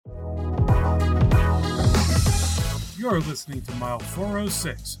You're listening to Mile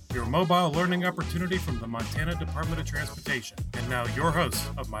 406, your mobile learning opportunity from the Montana Department of Transportation. And now your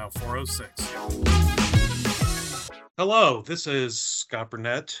host of Mile 406. Hello, this is Scott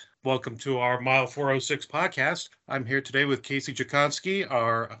Burnett. Welcome to our Mile 406 podcast. I'm here today with Kacey Dziekonski,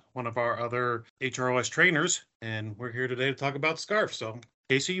 one of our other HROS trainers, and we're here today to talk about SCARF. So,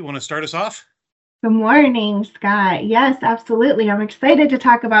 Kacey, you want to start us off? Good morning, Scott. Yes, absolutely. I'm excited to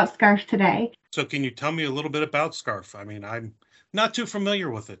talk about SCARF today. So can you tell me a little bit about SCARF? I mean, I'm not too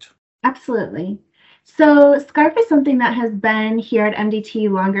familiar with it. Absolutely. So SCARF is something that has been here at MDT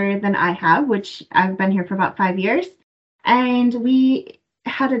longer than I have, which I've been here for about 5 years. And we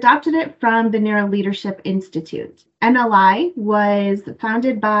had adopted it from the Neuro Leadership Institute. NLI was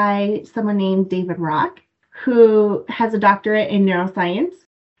founded by someone named David Rock, who has a doctorate in neuroscience.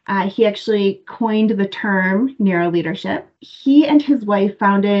 He actually coined the term neuro leadership. He and his wife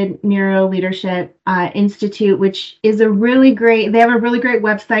founded Neuro Leadership Institute, which is they have a really great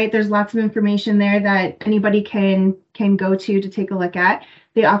website. There's lots of information there that anybody can go to take a look at.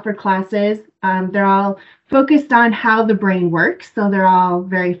 They offer classes. They're all focused on how the brain works, so they're all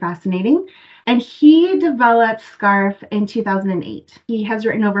very fascinating. And he developed SCARF in 2008. He has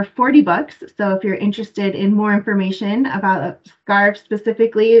written over 40 books. So if you're interested in more information about SCARF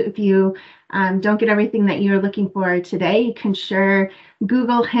specifically, if you don't get everything that you're looking for today, you can sure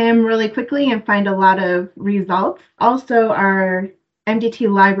Google him really quickly and find a lot of results. Also, our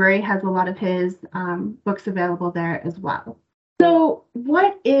MDT library has a lot of his books available there as well. So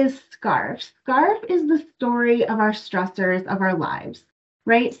what is SCARF? SCARF is the story of our stressors of our lives,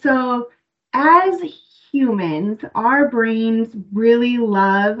 right? So as humans, our brains really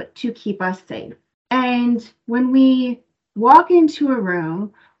love to keep us safe. And when we walk into a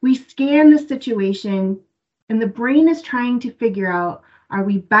room, we scan the situation and the brain is trying to figure out, are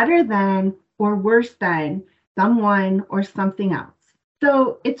we better than or worse than someone or something else?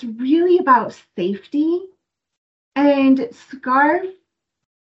 So it's really about safety. And SCARF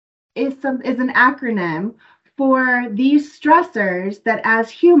is an acronym for these stressors that as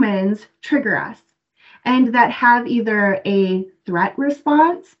humans trigger us and that have either a threat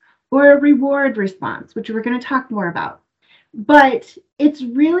response or a reward response, which we're going to talk more about. But it's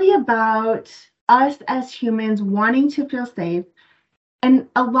really about us as humans wanting to feel safe. And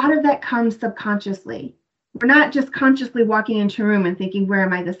a lot of that comes subconsciously. We're not just consciously walking into a room and thinking, where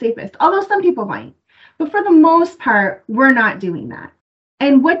am I the safest? Although some people might. But for the most part, we're not doing that.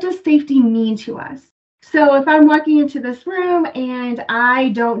 And what does safety mean to us? So if I'm walking into this room and I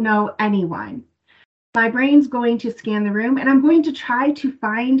don't know anyone, my brain's going to scan the room and I'm going to try to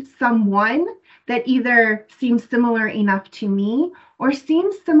find someone that either seems similar enough to me or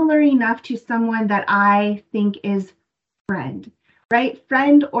seems similar enough to someone that I think is friend, right?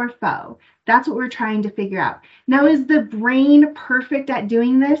 Friend or foe. That's what we're trying to figure out. Now, is the brain perfect at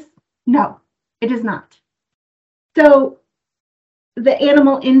doing this? No, it is not. So the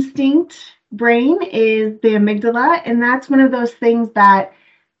animal instinct brain is the amygdala, and that's one of those things that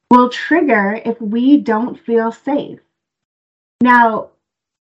will trigger if we don't feel safe. Now,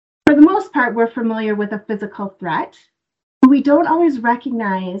 for the most part, we're familiar with a physical threat. We don't always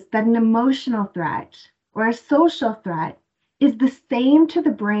recognize that an emotional threat or a social threat is the same to the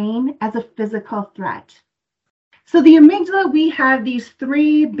brain as a physical threat. So the amygdala, we have these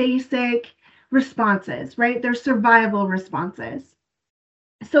three basic responses, right? They're survival responses.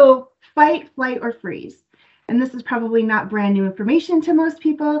 So fight, flight, or freeze. And this is probably not brand new information to most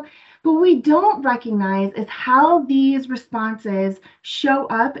people, but what we don't recognize is how these responses show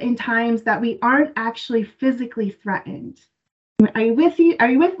up in times that we aren't actually physically threatened. Are you with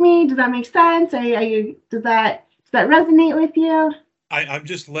me? Does that make sense? Does that resonate with you? I'm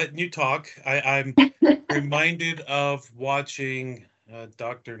just letting you talk. I'm reminded of watching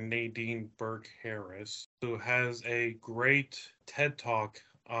Dr. Nadine Burke-Harris, who has a great TED Talk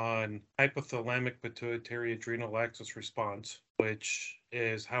on hypothalamic pituitary adrenal axis response, which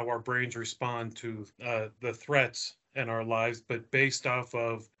is how our brains respond to the threats in our lives, but based off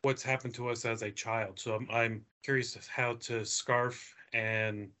of what's happened to us as a child. So I'm curious how to SCARF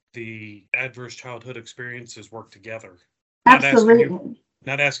and the adverse childhood experiences work together. Absolutely.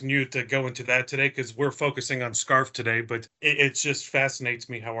 Not asking you to go into that today because we're focusing on SCARF today, but it just fascinates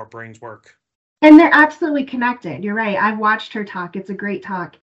me how our brains work. And they're absolutely connected. You're right. I've watched her talk. It's a great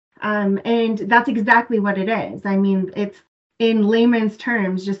talk. And that's exactly what it is. I mean, it's in layman's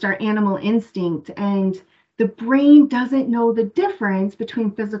terms, just our animal instinct. And the brain doesn't know the difference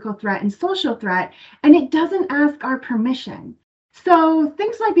between physical threat and social threat. And it doesn't ask our permission. So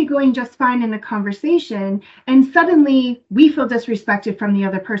things might be going just fine in a conversation, and suddenly we feel disrespected from the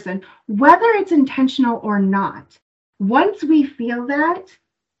other person, whether it's intentional or not. Once we feel that,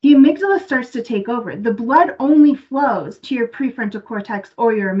 the amygdala starts to take over. The blood only flows to your prefrontal cortex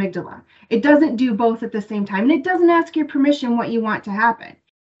or your amygdala. It doesn't do both at the same time, and it doesn't ask your permission what you want to happen.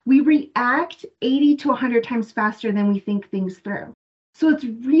 We react 80 to 100 times faster than we think things through. So it's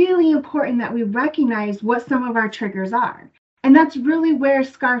really important that we recognize what some of our triggers are. And that's really where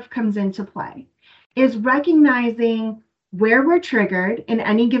SCARF comes into play, is recognizing where we're triggered in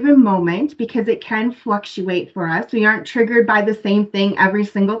any given moment, because it can fluctuate for us. We aren't triggered by the same thing every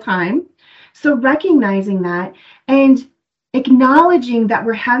single time. So recognizing that and acknowledging that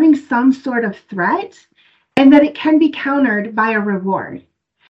we're having some sort of threat and that it can be countered by a reward.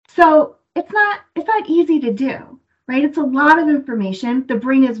 So it's not easy to do, right? It's a lot of information. The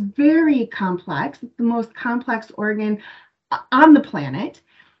brain is very complex. It's the most complex organ on the planet.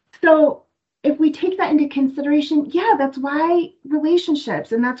 So if we take that into consideration, yeah, that's why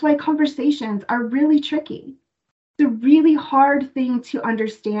relationships and that's why conversations are really tricky. It's a really hard thing to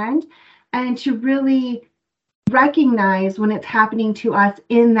understand and to really recognize when it's happening to us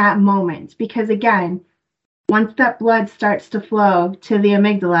in that moment. Because again, once that blood starts to flow to the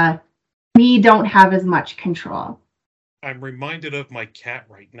amygdala, we don't have as much control. I'm reminded of my cat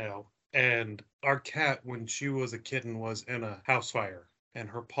right now. And our cat, when she was a kitten, was in a house fire. And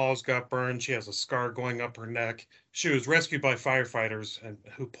her paws got burned. She has a scar going up her neck. She was rescued by firefighters and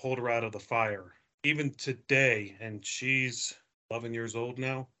who pulled her out of the fire. Even today, and she's 11 years old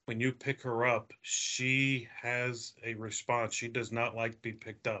now, when you pick her up, she has a response. She does not like to be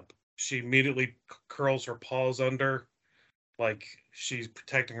picked up. She immediately curls her paws under, like she's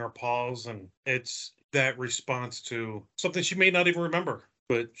protecting her paws. And it's that response to something she may not even remember,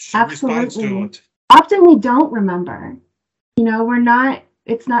 but she responds to it. Often we don't remember.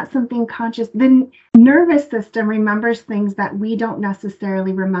 It's not something conscious. The nervous system remembers things that we don't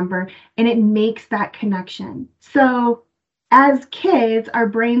necessarily remember, and it makes that connection. So as kids, our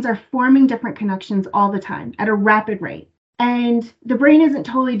brains are forming different connections all the time at a rapid rate. And the brain isn't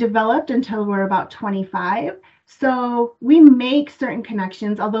totally developed until we're about 25. So we make certain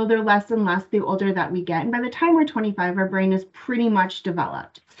connections, although they're less and less the older that we get. And by the time we're 25, our brain is pretty much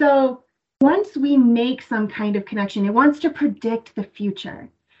developed. So once we make some kind of connection, it wants to predict the future,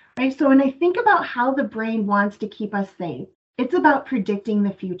 right? So when I think about how the brain wants to keep us safe, it's about predicting the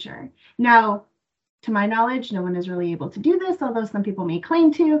future. Now, to my knowledge, no one is really able to do this, although some people may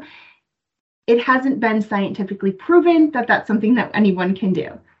claim to. It hasn't been scientifically proven that that's something that anyone can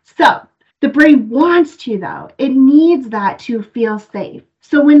do. So the brain wants to, though. It needs that to feel safe.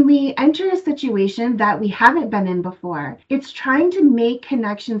 So when we enter a situation that we haven't been in before, it's trying to make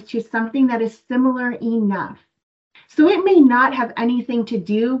connections to something that is similar enough. So it may not have anything to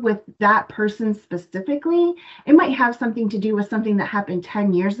do with that person specifically. It might have something to do with something that happened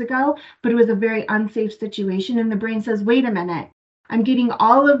 10 years ago, but it was a very unsafe situation. And the brain says, wait a minute, I'm getting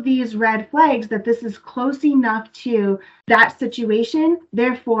all of these red flags that this is close enough to that situation.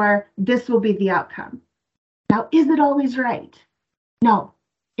 Therefore, this will be the outcome. Now, is it always right? No,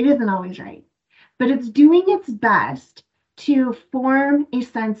 it isn't always right. But it's doing its best to form a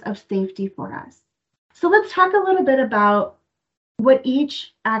sense of safety for us. So let's talk a little bit about what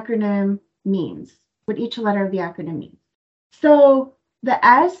each acronym means, what each letter of the acronym means. So the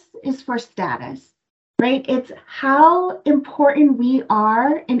S is for status, right? It's how important we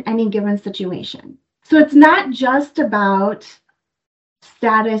are in any given situation. So it's not just about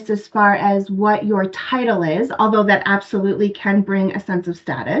status as far as what your title is, although that absolutely can bring a sense of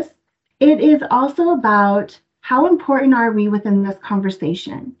status. It is also about how important are we within this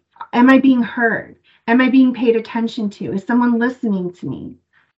conversation? Am I being heard? Am I being paid attention to? Is someone listening to me?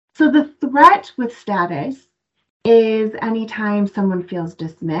 So the threat with status is anytime someone feels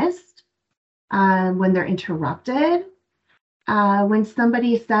dismissed, when they're interrupted, when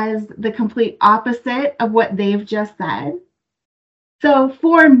somebody says the complete opposite of what they've just said. So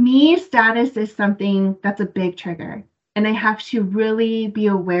for me, status is something that's a big trigger, and I have to really be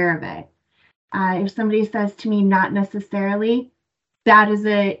aware of it. If somebody says to me, not necessarily, that is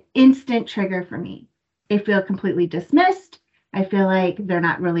an instant trigger for me. I feel completely dismissed. I feel like they're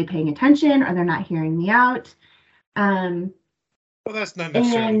not really paying attention or they're not hearing me out. Well, that's not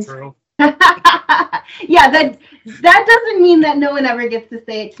necessarily true. Yeah, that doesn't mean that no one ever gets to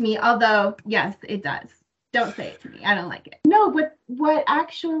say it to me, although, yes, it does. Don't say it to me. I don't like it. No, but what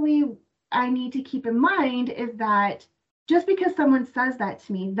actually I need to keep in mind is that just because someone says that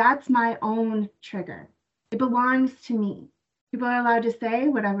to me, that's my own trigger. It belongs to me. People are allowed to say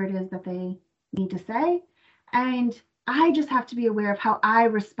whatever it is that they need to say, and I just have to be aware of how I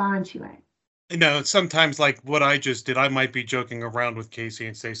respond to it. Sometimes like what I just did, I might be joking around with Kacey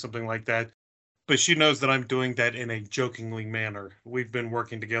and say something like that. But she knows that I'm doing that in a jokingly manner. We've been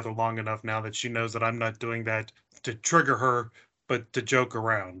working together long enough now that she knows that I'm not doing that to trigger her, but to joke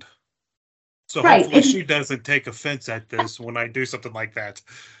around. So Right. hopefully she doesn't take offense at this when I do something like that.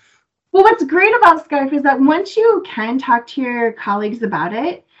 Well, what's great about Scarf is that once you can talk to your colleagues about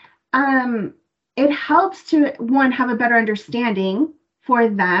it, it helps to, one, have a better understanding for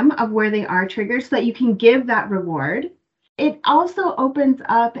them of where they are triggered so that you can give that reward. It also opens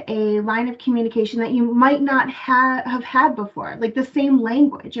up a line of communication that you might not have had before, like the same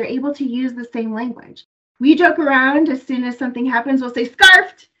language. You're able to use the same language. We joke around as soon as something happens, we'll say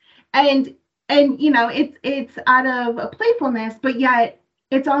scarfed, and it's out of a playfulness, but yet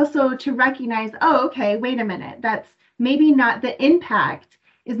it's also to recognize, oh, okay, wait a minute, that's maybe not, the impact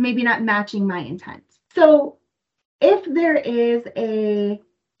is maybe not matching my intent. So if there is a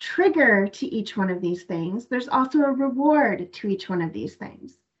trigger to each one of these things, there's also a reward to each one of these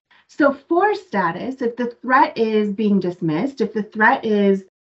things. So for status, if the threat is being dismissed, if the threat is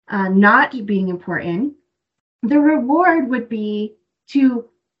not being important, the reward would be to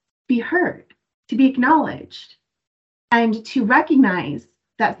be heard, to be acknowledged, and to recognize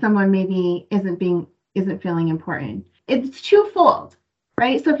that someone maybe isn't feeling important. It's twofold,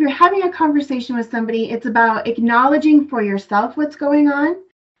 right? So if you're having a conversation with somebody, it's about acknowledging for yourself what's going on.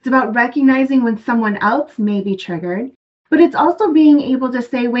 It's about recognizing when someone else may be triggered, but it's also being able to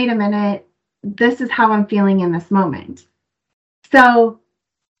say, wait a minute, this is how I'm feeling in this moment. So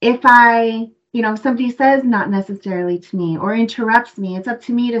if somebody says not necessarily to me or interrupts me, it's up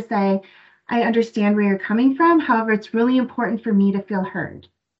to me to say, I understand where you're coming from. However, it's really important for me to feel heard.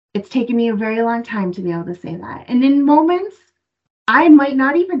 It's taken me a very long time to be able to say that. And in moments, I might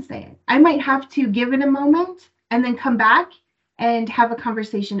not even say it. I might have to give it a moment and then come back and have a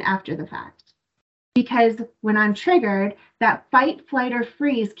conversation after the fact. Because when I'm triggered, that fight, flight, or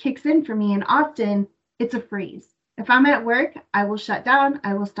freeze kicks in for me, and often it's a freeze. If I'm at work, I will shut down.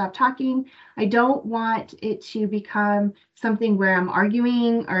 I will stop talking. I don't want it to become something where I'm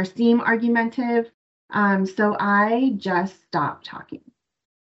arguing or seem argumentative. So I just stop talking.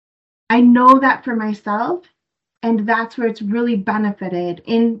 I know that for myself, and that's where it's really benefited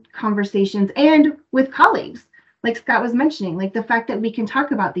in conversations and with colleagues. Like Scott was mentioning, like the fact that we can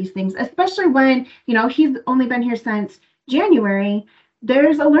talk about these things, especially when, he's only been here since January,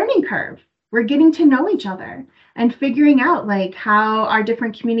 there's a learning curve. We're getting to know each other and figuring out like how our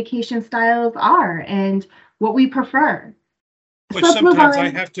different communication styles are and what we prefer. Which sometimes I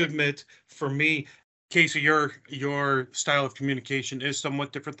have to admit, for me, Kacey, your style of communication is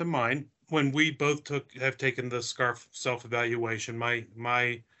somewhat different than mine. When we both have taken the SCARF self-evaluation,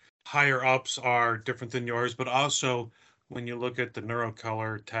 my higher ups are different than yours, but also when you look at the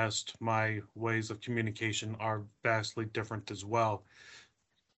neurocolor test, my ways of communication are vastly different as well.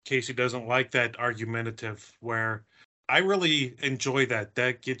 Kacey doesn't like that argumentative where I really enjoy that.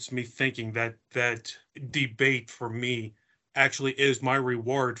 That gets me thinking that debate for me actually is my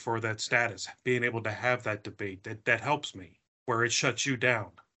reward for that status, being able to have that debate. That helps me where it shuts you down.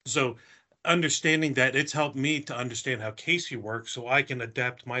 So understanding that, it's helped me to understand how Kacey works so I can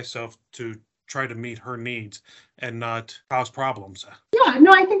adapt myself to try to meet her needs and not cause problems. Yeah,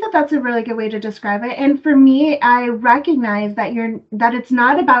 no, I think that that's a really good way to describe it. And for me, I recognize that it's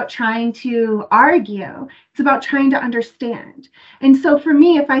not about trying to argue. It's about trying to understand. And so for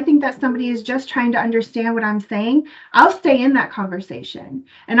me, if I think that somebody is just trying to understand what I'm saying, I'll stay in that conversation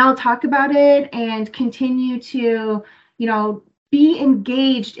and I'll talk about it and continue to, be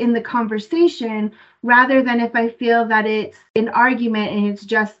engaged in the conversation rather than if I feel that it's an argument and it's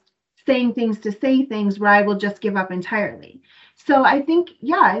just saying things to say things where I will just give up entirely. So I think,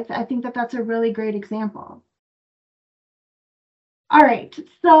 I think that that's a really great example. All right,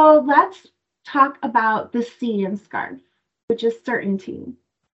 so let's talk about the C in SCARF, which is certainty.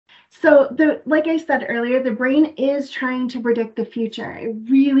 So like I said earlier, the brain is trying to predict the future. It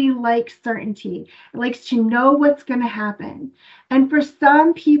really likes certainty. It likes to know what's going to happen. And for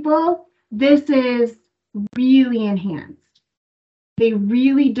some people, this is really enhanced. They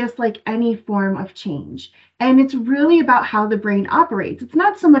really dislike any form of change. And it's really about how the brain operates. It's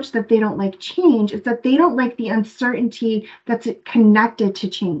not so much that they don't like change, it's that they don't like the uncertainty that's connected to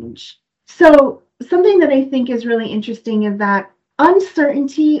change. So something that I think is really interesting is that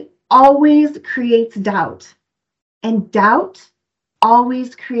uncertainty always creates doubt, and doubt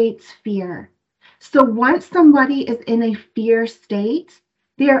always creates fear. So once somebody is in a fear state,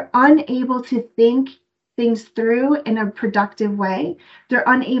 they're unable to think things through in a productive way. They're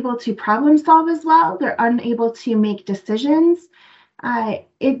unable to problem solve as well. They're unable to make decisions.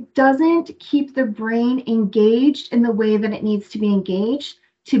 It doesn't keep the brain engaged in the way that it needs to be engaged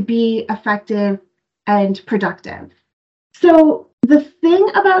to be effective and productive. So the thing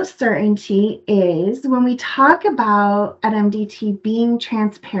about certainty is when we talk about at MDT being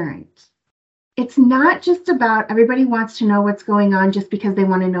transparent, it's not just about everybody wants to know what's going on just because they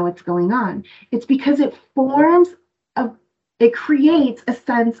want to know what's going on. It's because it creates a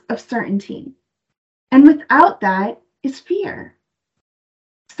sense of certainty. And without that is fear.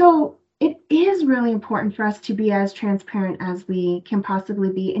 So it is really important for us to be as transparent as we can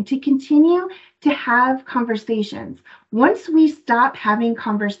possibly be and to continue to have conversations. Once we stop having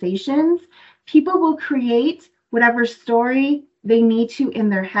conversations, people will create whatever story they need to in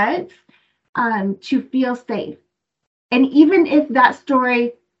their heads to feel safe. And even if that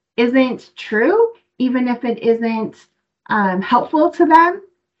story isn't true, even if it isn't helpful to them,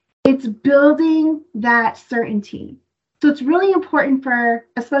 it's building that certainty. So it's really important for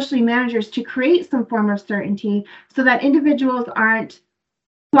especially managers to create some form of certainty so that individuals aren't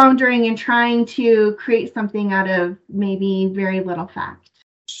floundering and trying to create something out of maybe very little fact.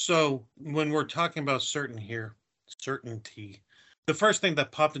 So when we're talking about certainty, the first thing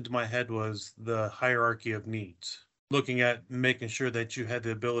that popped into my head was the hierarchy of needs, looking at making sure that you had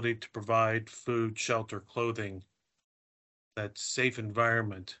the ability to provide food, shelter, clothing, that safe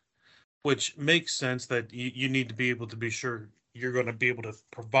environment, which makes sense that you need to be able to be sure you're going to be able to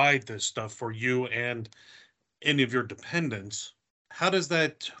provide this stuff for you and any of your dependents. How does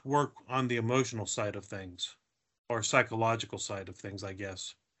that work on the emotional side of things or psychological side of things, I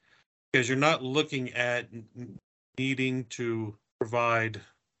guess? Because you're not looking at needing to provide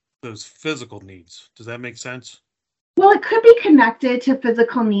those physical needs. Does that make sense? Well, it could be connected to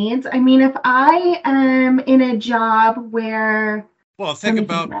physical needs. I mean, if I am in a job where... Well, think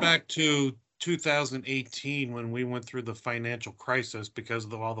about back to 2018 when we went through the financial crisis because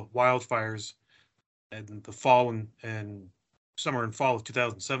of all the wildfires and the fall and summer and fall of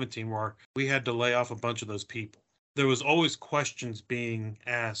 2017, where we had to lay off a bunch of those people. There was always questions being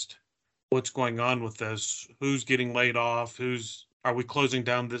asked. What's going on with this? Who's getting laid off? Are we closing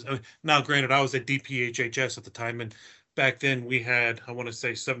down this? Now, granted, I was at DPHHS at the time, and back then we had, I want to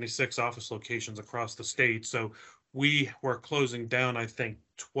say, 76 office locations across the state. So we were closing down, I think,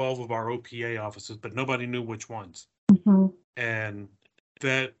 12 of our OPA offices, but nobody knew which ones. Mm-hmm. And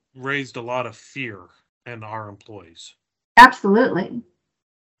that raised a lot of fear in our employees. Absolutely.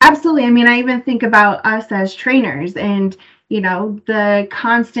 Absolutely. I mean, I even think about us as trainers and, the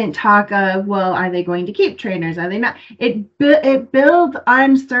constant talk of, well, are they going to keep trainers? Are they not? It builds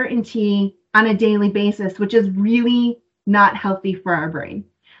uncertainty on a daily basis, which is really not healthy for our brain.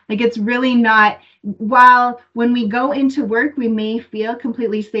 Like, it's really not. While when we go into work, we may feel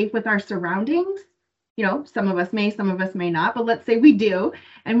completely safe with our surroundings. Some of us may, some of us may not, but let's say we do,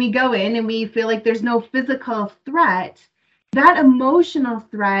 and we go in and we feel like there's no physical threat. That emotional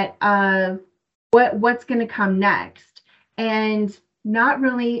threat of what's going to come next, and not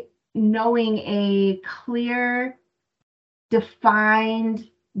really knowing a clear, defined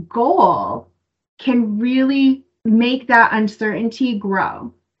goal can really make that uncertainty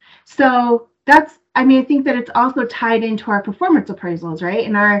grow. So I think that it's also tied into our performance appraisals, right?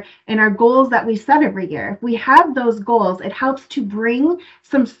 And our goals that we set every year. If we have those goals, it helps to bring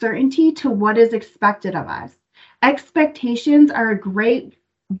some certainty to what is expected of us. Expectations are a great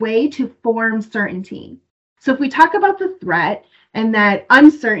way to form certainty. So if we talk about the threat and that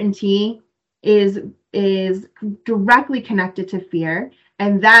uncertainty is directly connected to fear,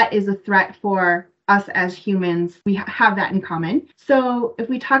 and that is a threat for us as humans, we have that in common. So if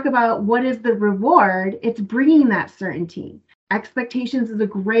we talk about what is the reward, it's bringing that certainty. Expectations is a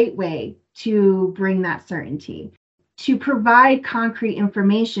great way to bring that certainty, to provide concrete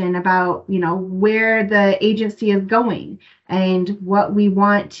information about, where the agency is going and how we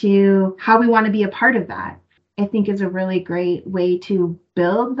want to be a part of that. I think is a really great way to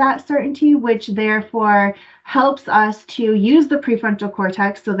build that certainty, which therefore helps us to use the prefrontal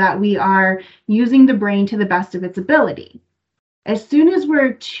cortex so that we are using the brain to the best of its ability. As soon as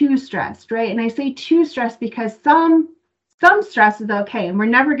we're too stressed, right? And I say too stressed because some stress is okay, and we're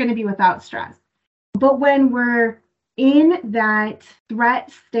never going to be without stress. But when we're in that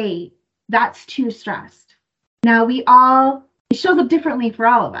threat state, that's too stressed. Now it shows up differently for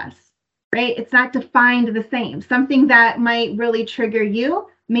all of us. Right? It's not defined the same. Something that might really trigger you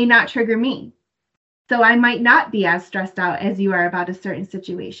may not trigger me. So I might not be as stressed out as you are about a certain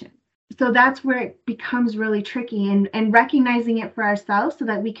situation. So that's where it becomes really tricky, and recognizing it for ourselves so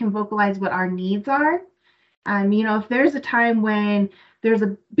that we can vocalize what our needs are. If there's a time when there's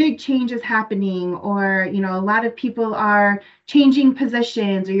a big changes happening, or, a lot of people are changing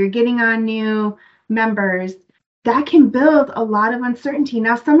positions, or you're getting on new members, that can build a lot of uncertainty.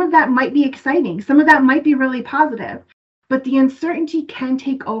 Now, some of that might be exciting, some of that might be really positive, but the uncertainty can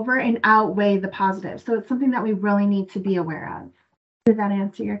take over and outweigh the positive. So it's something that we really need to be aware of. Did that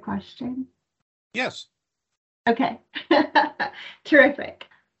answer your question? Yes. Okay. Terrific.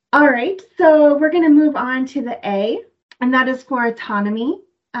 All right, so we're going to move on to the A, and that is for autonomy.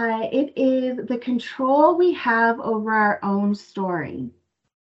 It is the control we have over our own story.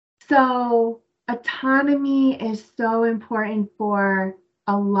 So autonomy is so important for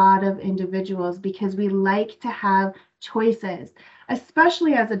a lot of individuals because we like to have choices,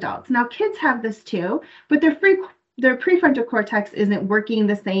 especially as adults. Now, kids have this too, but their prefrontal cortex isn't working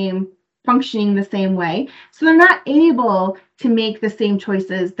the same, functioning the same way. So they're not able to make the same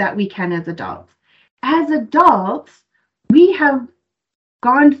choices that we can as adults. As adults, we have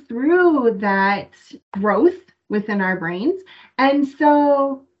gone through that growth within our brains. And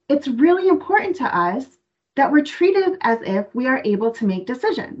so it's really important to us that we're treated as if we are able to make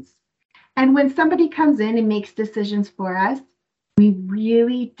decisions. And when somebody comes in and makes decisions for us, we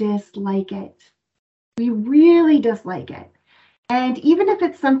really dislike it. We really dislike it. And even if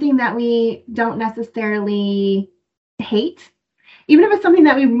it's something that we don't necessarily hate, even if it's something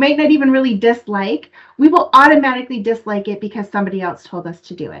that we might not even really dislike, we will automatically dislike it because somebody else told us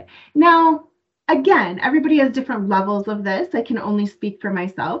to do it. Now, again, everybody has different levels of this. I can only speak for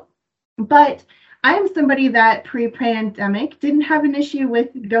myself. But I am somebody that pre-pandemic didn't have an issue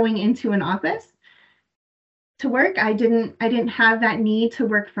with going into an office to work. I didn't have that need to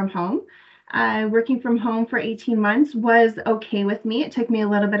work from home. Working from home for 18 months was okay with me. It took me a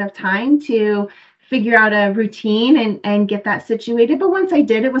little bit of time to figure out a routine and get that situated. But once I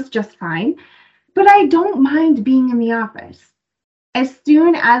did, it was just fine. But I don't mind being in the office. As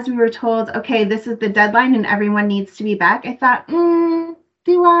soon as we were told, okay, this is the deadline and everyone needs to be back, I thought,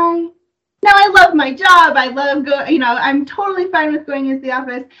 do I? Now, I love my job. I love I'm totally fine with going into the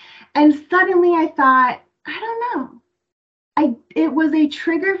office. And suddenly I thought, I don't know. It was a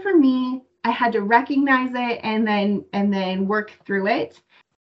trigger for me. I had to recognize it and then work through it.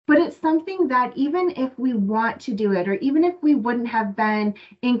 But it's something that even if we want to do it, or even if we wouldn't have been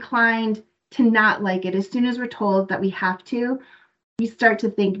inclined to not like it, as soon as we're told that we have to, we start to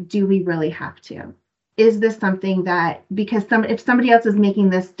think, do we really have to? Is this something that, because if somebody else is making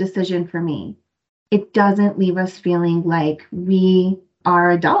this decision for me, it doesn't leave us feeling like we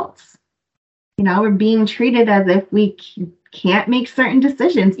are adults. We're being treated as if we can't make certain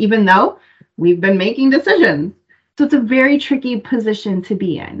decisions, even though we've been making decisions. So it's a very tricky position to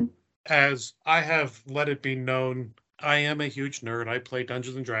be in. As I have let it be known, I am a huge nerd. I play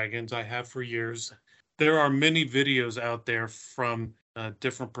Dungeons and Dragons. I have for years. There are many videos out there from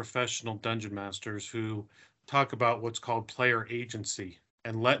different professional dungeon masters who talk about what's called player agency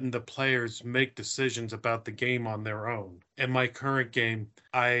and letting the players make decisions about the game on their own. In my current game,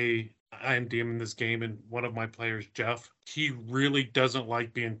 I am DMing this game, and one of my players, Jeff, he really doesn't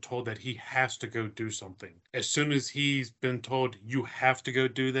like being told that he has to go do something. As soon as he's been told, you have to go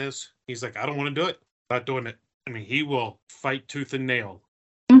do this, he's like, I don't want to do it. Not doing it. I mean, he will fight tooth and nail.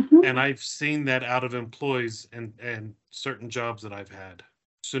 Mm-hmm. And I've seen that out of employees and certain jobs that I've had.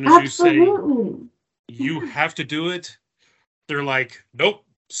 As soon as Absolutely. you say, you have to do it, they're like, nope,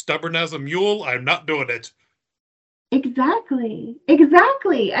 stubborn as a mule, I'm not doing it. Exactly.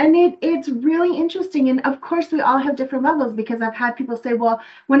 And it's really interesting. And of course, we all have different levels, because I've had people say, well,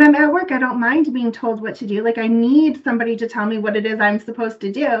 when I'm at work, I don't mind being told what to do. Like, I need somebody to tell me what it is I'm supposed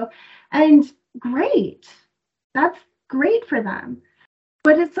to do. And great. That's great for them.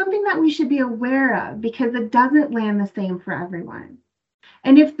 But it's something that we should be aware of, because it doesn't land the same for everyone.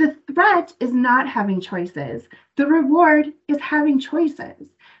 And if the threat is not having choices, the reward is having choices.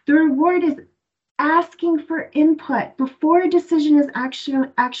 The reward is asking for input before a decision is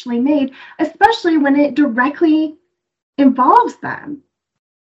actually made, especially when it directly involves them.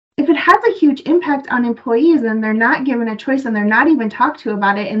 If it has a huge impact on employees and they're not given a choice and they're not even talked to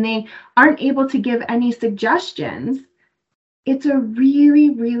about it and they aren't able to give any suggestions, it's a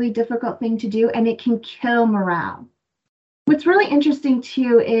really, really difficult thing to do, and it can kill morale. What's really interesting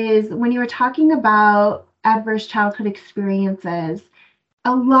too is when you were talking about adverse childhood experiences,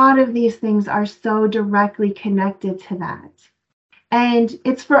 a lot of these things are so directly connected to that. And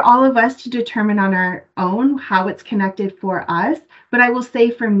it's for all of us to determine on our own how it's connected for us. But I will say,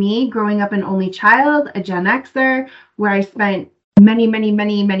 for me, growing up an only child, a Gen Xer, where I spent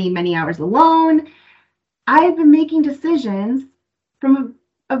many hours alone, I've been making decisions from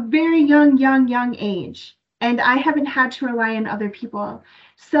a very young age. And I haven't had to rely on other people.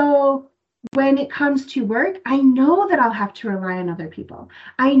 So when it comes to work, I know that I'll have to rely on other people.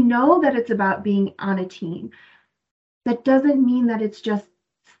 I know that it's about being on a team. that doesn't mean that it's just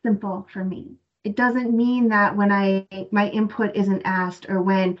simple for me. It doesn't mean that when my input isn't asked or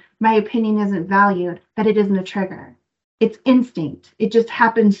when my opinion isn't valued, that it isn't a trigger. It's instinct. It just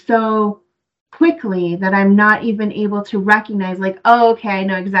happens so quickly that I'm not even able to recognize, like, oh, okay, I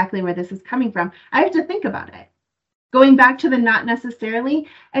know exactly where this is coming from. I have to think about it. Going back to the not necessarily,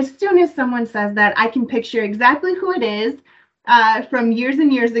 as soon as someone says that, I can picture exactly who it is from years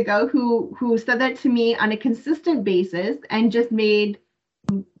and years ago who said that to me on a consistent basis and just made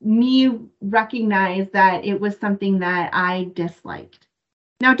me recognize that it was something that I disliked.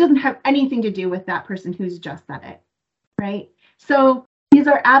 Now, it doesn't have anything to do with that person who's just said it, right? So these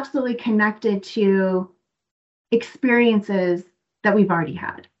are absolutely connected to experiences that we've already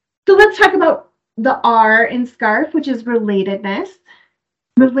had. So let's talk about the R in SCARF, which is relatedness.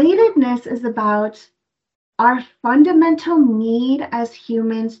 Relatedness is about our fundamental need as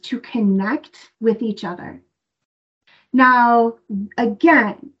humans to connect with each other. Now,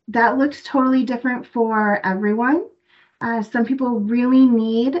 again, that looks totally different for everyone. Some people really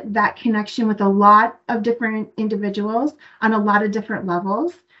need that connection with a lot of different individuals on a lot of different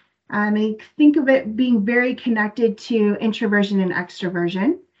levels. I think of it being very connected to introversion and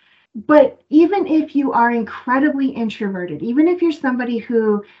extroversion. But even if you are incredibly introverted, even if you're somebody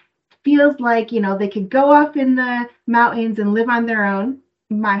who feels like, they could go off in the mountains and live on their own,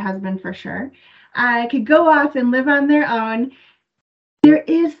 my husband for sure, could go off and live on their own, there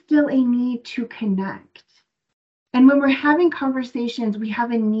is still a need to connect. And when we're having conversations, we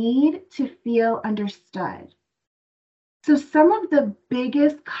have a need to feel understood. So some of the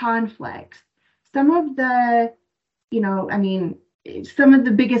biggest conflicts, some of the, some of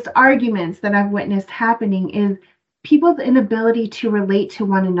the biggest arguments that I've witnessed happening is people's inability to relate to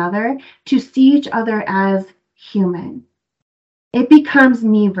one another, to see each other as human. It becomes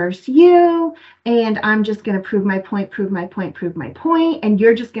me versus you, and I'm just going to prove my point, and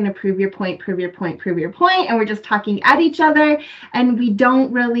you're just going to prove your point, and we're just talking at each other, and we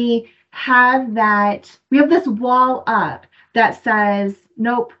don't really have that. We have this wall up that says,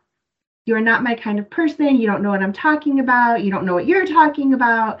 nope, you're not my kind of person, you don't know what I'm talking about, you don't know what you're talking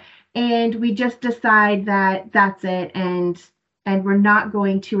about, and we just decide that that's it, and we're not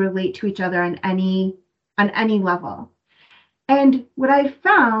going to relate to each other on any level. And what I've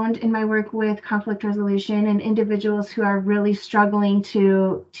found in my work with conflict resolution and individuals who are really struggling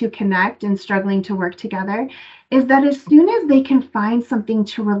to connect and struggling to work together is that as soon as they can find something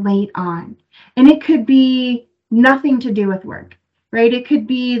to relate on, and it could be nothing to do with work, right? It could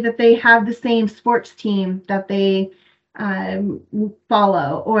be that they have the same sports team that they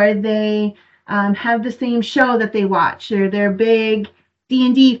follow, or they have the same show that they watch, or they're big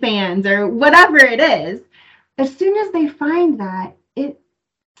D&D fans, or whatever it is. As soon as they find that, it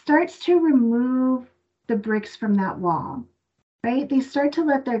starts to remove the bricks from that wall, right? They start to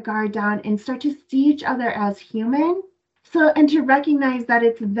let their guard down and start to see each other as human. And to recognize that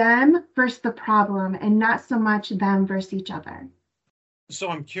it's them versus the problem and not so much them versus each other. So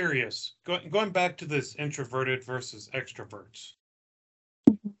I'm curious, going back to this introverted versus extroverts.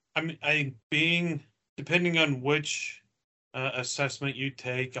 Depending on which assessment you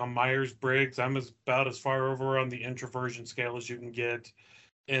take on Myers-Briggs, I'm about as far over on the introversion scale as you can get.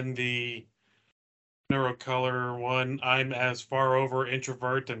 In the neurocolor one, I'm as far over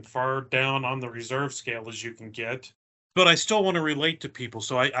introvert and far down on the reserve scale as you can get. But I still want to relate to people,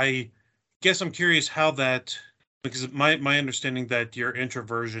 so I guess I'm curious how that, because my understanding that your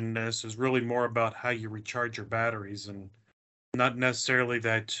introversionness is really more about how you recharge your batteries and not necessarily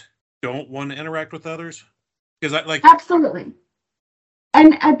that you don't want to interact with others. Absolutely.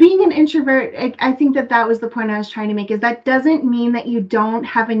 And being an introvert, I think that was the point I was trying to make, is that doesn't mean that you don't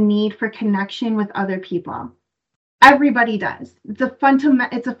have a need for connection with other people. Everybody does. It's a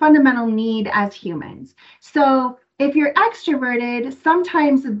fundamental need as humans. So if you're extroverted,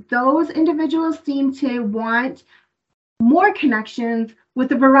 sometimes those individuals seem to want more connections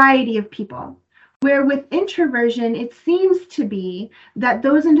with a variety of people. Where with introversion, it seems to be that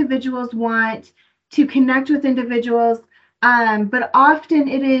those individuals want to connect with individuals, but often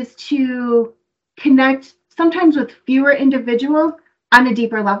it is to connect sometimes with fewer individuals on a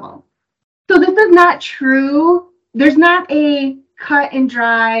deeper level. So this is not true. There's not a cut and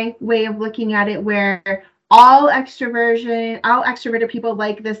dry way of looking at it where all extroverted people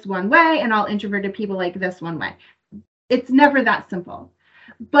like this one way and all introverted people like this one way. It's never that simple.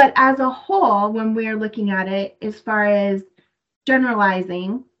 But as a whole, when we're looking at it, as far as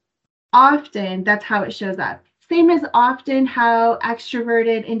generalizing, often that's how it shows up. Same as often how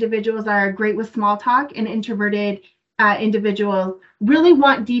extroverted individuals are great with small talk and introverted individuals really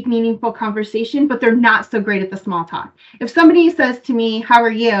want deep, meaningful conversation, but they're not so great at the small talk. If somebody says to me, "How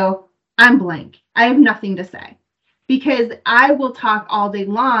are you?" I'm blank. I have nothing to say, because I will talk all day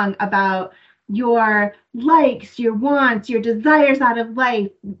long about your likes, your wants, your desires out of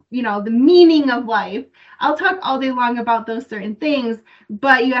life, the meaning of life. I'll talk all day long about those certain things,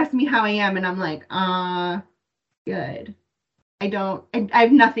 but you ask me how I am, and I'm like, good. I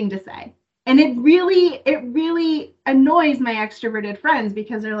have nothing to say. And it really annoys my extroverted friends,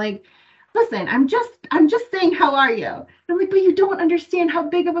 because they're like, "Listen, I'm just saying, how are you?" And I'm like, "But you don't understand how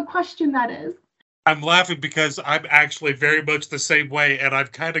big of a question that is." I'm laughing because I'm actually very much the same way, and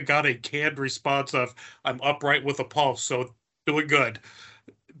I've kind of got a canned response of, "I'm upright with a pulse, so doing good."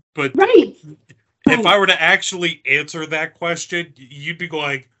 But Right. if I were to actually answer that question, you'd be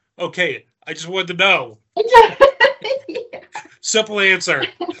going, "Okay, I just wanted to know." Simple answer.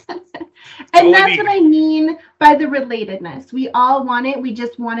 And that's what I mean by the relatedness. We all want it. We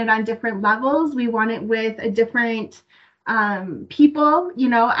just want it on different levels. We want it with a different people.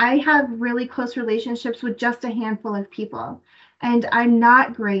 I have really close relationships with just a handful of people, and I'm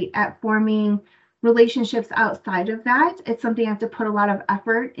not great at forming relationships outside of that. It's something I have to put a lot of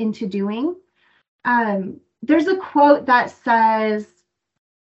effort into doing. There's a quote that says,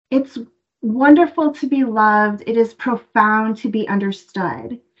 "It's wonderful to be loved. It is profound to be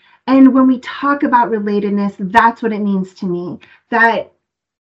understood." And when we talk about relatedness, that's what it means to me, that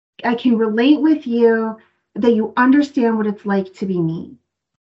I can relate with you, that you understand what it's like to be me.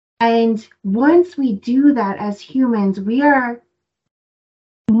 And once we do that as humans, we are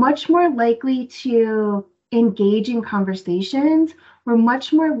much more likely to engage in conversations. We're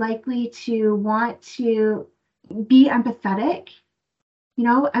much more likely to want to be empathetic.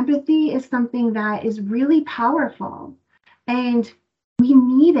 Empathy is something that is really powerful, and we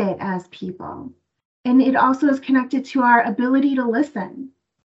need it as people. And it also is connected to our ability to listen.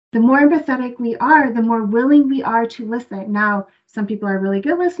 The more empathetic we are, the more willing we are to listen. Now, some people are really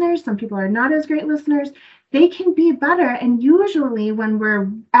good listeners, some people are not as great listeners. They can be better. And usually when we're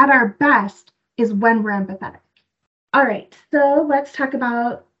at our best is when we're empathetic. All right, so let's talk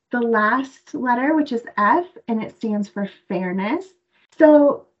about the last letter, which is F, and it stands for fairness.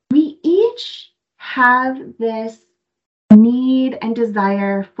 So we each have this need and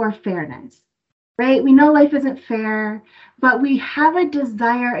desire for fairness, right? We know life isn't fair, but we have a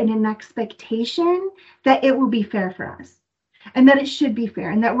desire and an expectation that it will be fair for us, and that it should be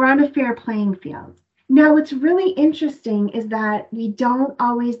fair, and that we're on a fair playing field. Now, what's really interesting is that we don't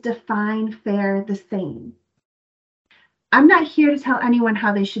always define fair the same. I'm not here to tell anyone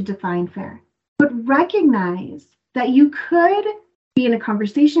how they should define fair, but recognize that you could be in a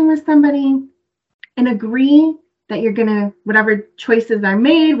conversation with somebody and agree that you're going to, whatever choices are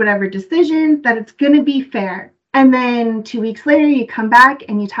made, whatever decisions, that it's going to be fair. And then 2 weeks later, you come back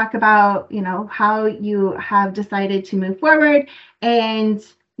and you talk about, how you have decided to move forward, and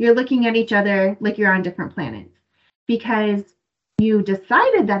you're looking at each other like you're on different planets, because you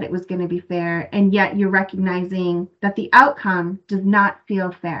decided that it was going to be fair, and yet you're recognizing that the outcome does not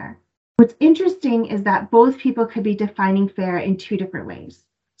feel fair. What's interesting is that both people could be defining fair in two different ways.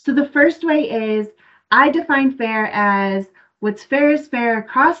 So the first way is, I define fair as what's fair is fair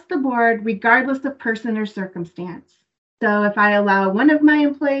across the board, regardless of person or circumstance. So if I allow one of my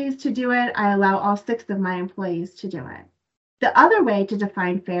employees to do it, I allow all 6 of my employees to do it. The other way to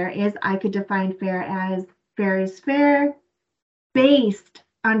define fair is, I could define fair as fair is fair based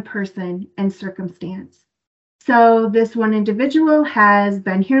on person and circumstance. So this one individual has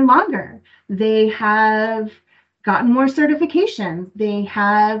been here longer. They have gotten more certifications. They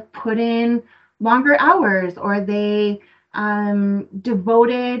have put in longer hours, or they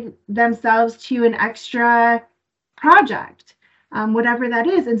devoted themselves to an extra project, whatever that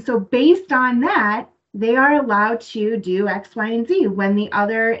is. And so based on that, they are allowed to do X, Y, and Z when the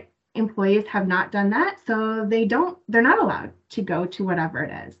other employees have not done that. So they're not allowed to go to whatever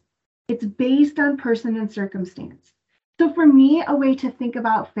it is. It's based on person and circumstance. So for me, a way to think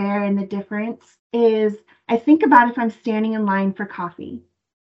about fair and the difference is, I think about if I'm standing in line for coffee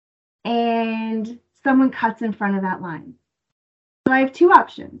and someone cuts in front of that line. So I have 2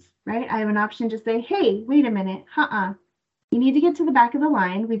 options, right? I have an option to say, "Hey, wait a minute, you need to get to the back of the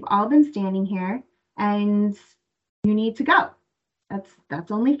line. We've all been standing here, and you need to go.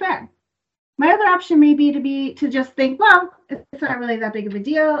 That's only fair." My other option may be to just think, well, it's not really that big of a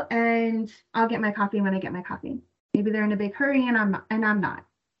deal, and I'll get my coffee when I get my coffee. Maybe they're in a big hurry and I'm not.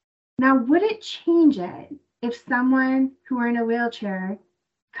 Now, would it change it if someone who were in a wheelchair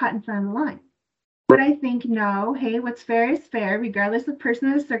cut in front of the line? Would I think, no, hey, what's fair is fair, regardless of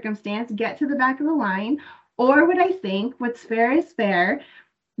person or circumstance, get to the back of the line? Or would I think what's fair is fair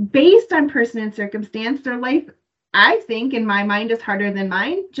based on person and circumstance? Their life, I think, in my mind, is harder than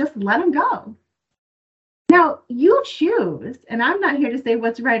mine. Just let them go. Now, you choose, and I'm not here to say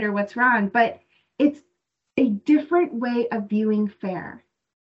what's right or what's wrong, but it's a different way of viewing fair.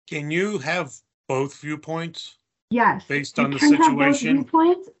 Can you have both viewpoints? Yes, based you on the can have both situation?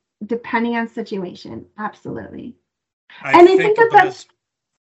 viewpoints depending on situation. Absolutely. I And I think think that about, that's,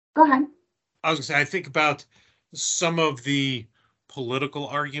 go ahead. I was gonna say, I think about some of the political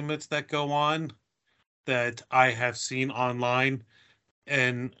arguments that go on that I have seen online.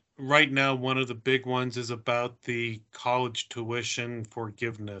 And right now, one of the big ones is about the college tuition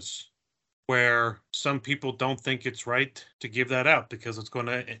forgiveness, where some people don't think it's right to give that out because it's going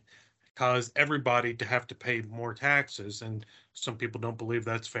to cause everybody to have to pay more taxes. And some people don't believe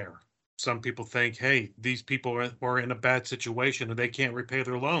that's fair. Some people think, hey, these people are in a bad situation and they can't repay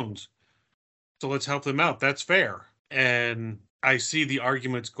their loans. So let's help them out. That's fair. And I see the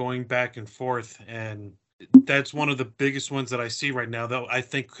arguments going back and forth. And that's one of the biggest ones that I see right now that I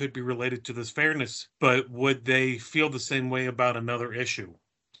think could be related to this fairness. But would they feel the same way about another issue?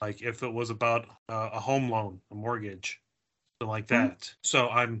 Like if it was about a home loan, a mortgage, something like that. So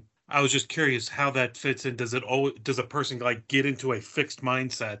I was just curious how that fits in. Does a person like get into a fixed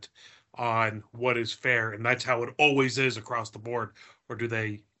mindset on what is fair and that's how it always is across the board, or do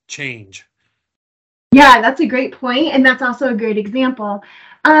they change? Yeah, that's a great point, and that's also a great example.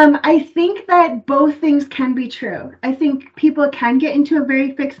 I think that both things can be true. I think people can get into a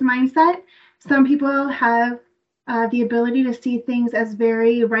very fixed mindset. Some people have the ability to see things as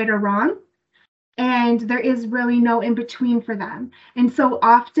very right or wrong, and there is really no in between for them. And so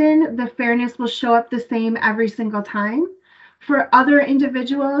often the fairness will show up the same every single time. For other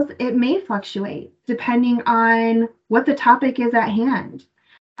individuals, it may fluctuate depending on what the topic is at hand.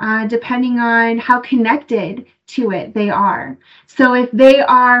 Depending on how connected to it they are. So if they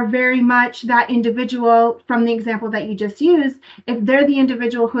are very much that individual from the example that you just used, if they're the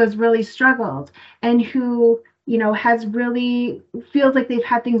individual who has really struggled and who, has really feels like they've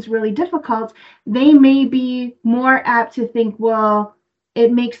had things really difficult, they may be more apt to think, well,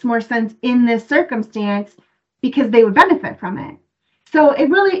 it makes more sense in this circumstance because they would benefit from it. So it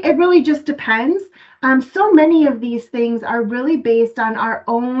really just depends. So many of these things are really based on our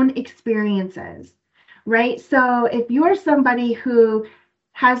own experiences, right? So if you're somebody who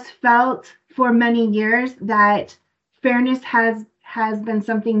has felt for many years that fairness has been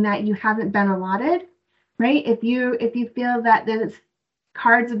something that you haven't been allotted, right? If you feel that the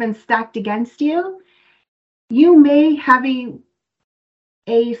cards have been stacked against you, you may have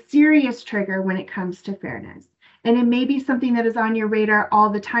a serious trigger when it comes to fairness. And it may be something that is on your radar all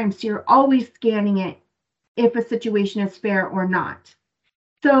the time. So you're always scanning it if a situation is fair or not.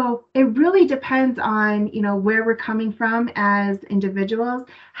 So it really depends on, where we're coming from as individuals,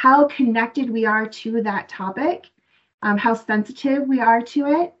 how connected we are to that topic, how sensitive we are to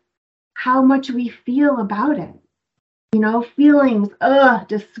it, how much we feel about it. Feelings,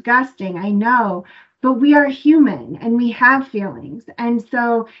 disgusting, I know, but we are human and we have feelings. And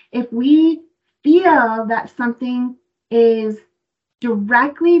so if we feel that something is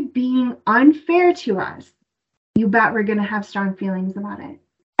directly being unfair to us, you bet we're going to have strong feelings about it.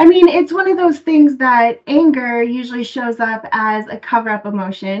 I mean, it's one of those things that anger usually shows up as a cover-up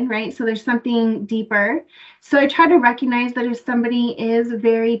emotion, right? So there's something deeper. So I try to recognize that if somebody is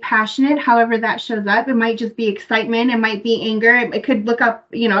very passionate, however that shows up, it might just be excitement, it might be anger, it could look up,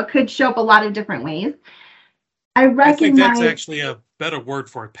 it could show up a lot of different ways. I think that's actually a better word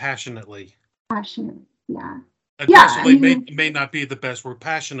for it, passionately. Passionate, yeah. Aggressively may not be the best word.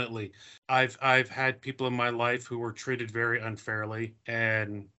 Passionately, I've had people in my life who were treated very unfairly,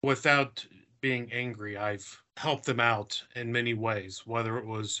 and without being angry, I've helped them out in many ways. Whether it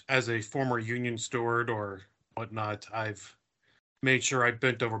was as a former union steward or whatnot, I've made sure I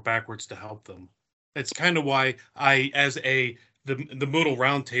bent over backwards to help them. It's kind of why the Moodle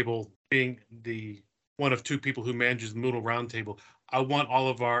Roundtable, being the one of two people who manages the Moodle Roundtable, I want all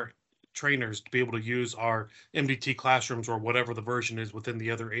of our trainers to be able to use our MDT classrooms or whatever the version is within the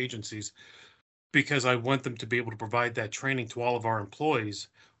other agencies, because I want them to be able to provide that training to all of our employees,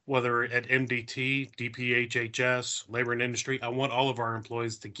 whether at MDT, DPHHS, labor and industry. I want all of our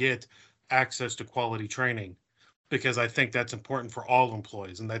employees to get access to quality training because I think that's important for all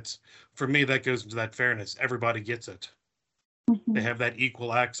employees. And that's, for me, that goes into that fairness. Everybody gets it. Mm-hmm. They have that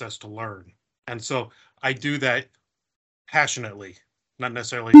equal access to learn. And so I do that passionately, not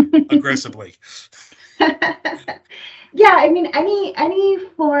necessarily aggressively. Yeah, I mean, any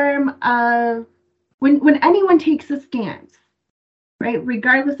form of when anyone takes a stance, right?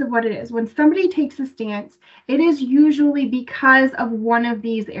 Regardless of what it is. When somebody takes a stance, it is usually because of one of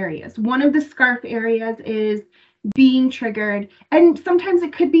these areas. One of the scarf areas is being triggered, and sometimes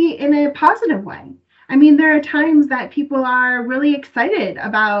it could be in a positive way. I mean, there are times that people are really excited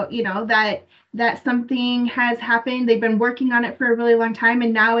about, that something has happened. They've been working on it for a really long time,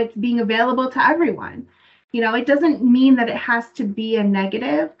 and now it's being available to everyone. It doesn't mean that it has to be a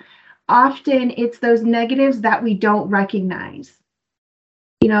negative. Often it's those negatives that we don't recognize.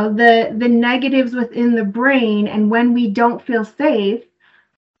 The negatives within the brain, and when we don't feel safe.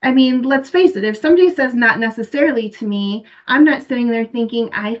 I mean, let's face it, if somebody says not necessarily to me, I'm not sitting there thinking,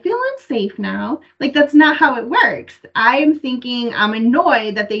 I feel unsafe now. Like, that's not how it works. I'm thinking I'm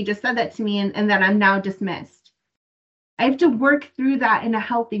annoyed that they just said that to me and that I'm now dismissed. I have to work through that in a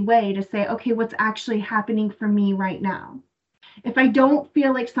healthy way to say, okay, what's actually happening for me right now? If I don't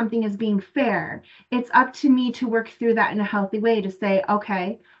feel like something is being fair, it's up to me to work through that in a healthy way to say,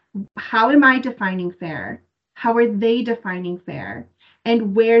 okay, how am I defining fair? How are they defining fair?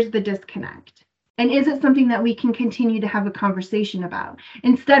 And where's the disconnect? And is it something that we can continue to have a conversation about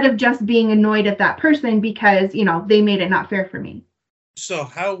instead of just being annoyed at that person because, they made it not fair for me? So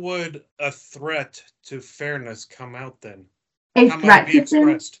how would a threat to fairness come out then? How might it be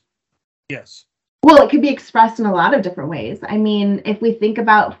expressed? Yes. Well, it could be expressed in a lot of different ways. I mean, if we think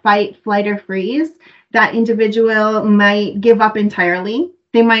about fight, flight, or freeze, that individual might give up entirely.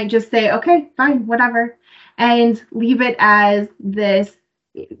 They might just say, okay, fine, whatever, and leave it as this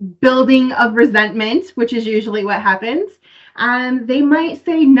building of resentment, which is usually what happens. They might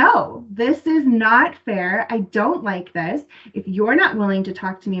say, no, this is not fair. I don't like this. If you're not willing to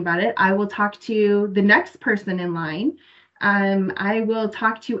talk to me about it, I will talk to the next person in line. I will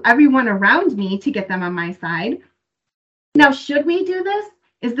talk to everyone around me to get them on my side. Now, should we do this?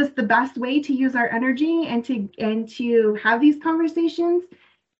 Is this the best way to use our energy and to have these conversations?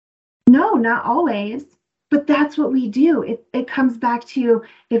 No, not always. But that's what we do. It comes back to,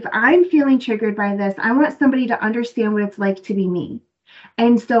 if I'm feeling triggered by this, I want somebody to understand what it's like to be me.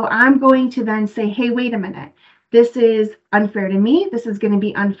 And so I'm going to then say, hey, wait a minute. This is unfair to me. This is going to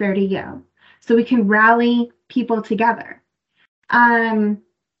be unfair to you. So we can rally people together.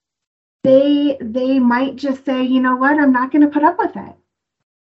 They might just say, you know what, I'm not going to put up with it.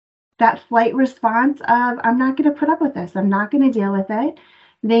 That flight response of, I'm not going to put up with this. I'm not going to deal with it.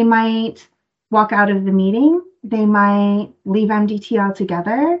 They might walk out of the meeting. They might leave MDT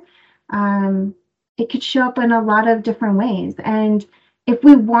altogether. It could show up in a lot of different ways. And if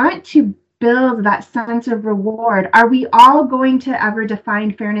we want to build that sense of reward, are we all going to ever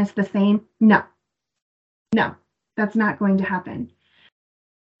define fairness the same? No, that's not going to happen.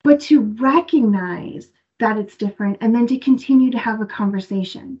 But to recognize that it's different and then to continue to have a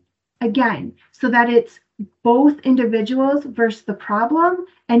conversation, again, so that it's both individuals versus the problem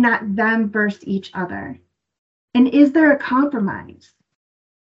and not them versus each other. And is there a compromise?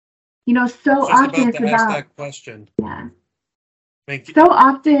 So often it's about that question. Yeah. Thank you. So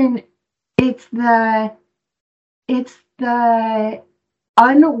often it's the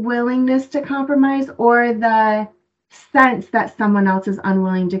unwillingness to compromise, or the sense that someone else is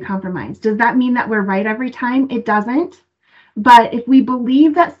unwilling to compromise. Does that mean that we're right every time? It doesn't. But if we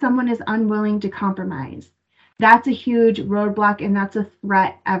believe that someone is unwilling to compromise, that's a huge roadblock, and that's a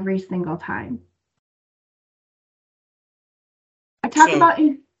threat every single time. I talk about.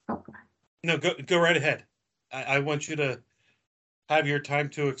 Oh, go ahead. No, go right ahead. I want you to have your time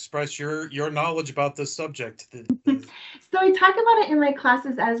to express your knowledge about this subject. So I talk about it in my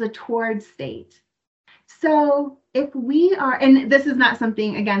classes as a toward state. So if we are, and this is not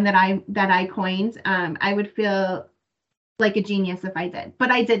something, again, that I coined, I would feel like a genius if I did, but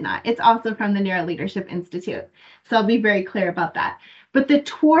I did not. It's also from the Neuro Leadership Institute. So I'll be very clear about that. But the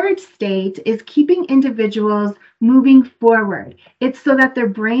toward state is keeping individuals moving forward. It's so that their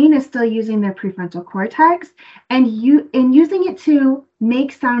brain is still using their prefrontal cortex and using it to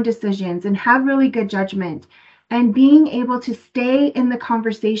make sound decisions and have really good judgment, and being able to stay in the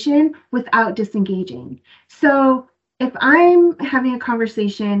conversation without disengaging. So if I'm having a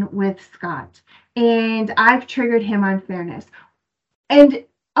conversation with Scott and I've triggered him on fairness, and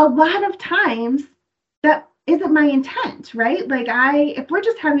a lot of times that isn't my intent, right? Like if we're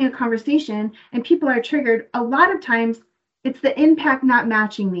just having a conversation and people are triggered, a lot of times it's the impact not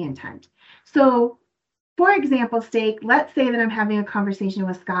matching the intent. So for example's sake, let's say that I'm having a conversation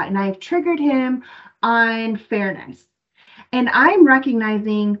with Scott and I've triggered him on fairness. And I'm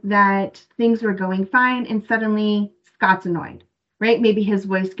recognizing that things were going fine and suddenly Scott's annoyed, right? Maybe his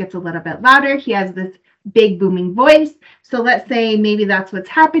voice gets a little bit louder. He has this big booming voice. So let's say maybe that's what's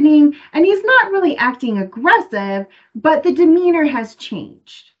happening. And he's not really acting aggressive, but the demeanor has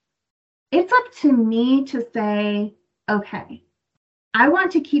changed. It's up to me to say, okay, I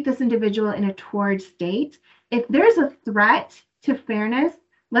want to keep this individual in a toward state. If there's a threat to fairness,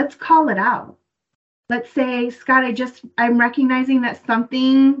 let's call it out. Let's say, Scott, I'm recognizing that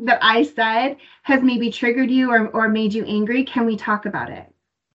something that I said has maybe triggered you or made you angry. Can we talk about it?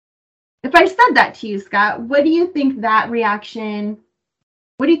 If I said that to you, Scott, what do you think your reaction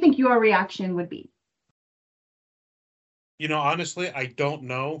would be? Honestly, I don't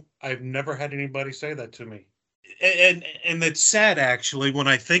know. I've never had anybody say that to me. And it's sad, actually, when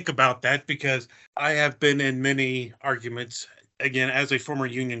I think about that, because I have been in many arguments. Again, as a former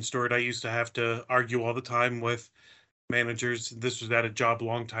union steward, I used to have to argue all the time with managers. This was at a job a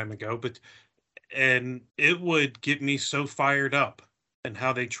long time ago, and it would get me so fired up and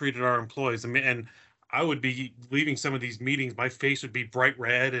how they treated our employees. I mean, and I would be leaving some of these meetings, my face would be bright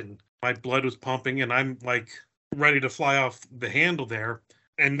red and my blood was pumping and I'm like ready to fly off the handle there.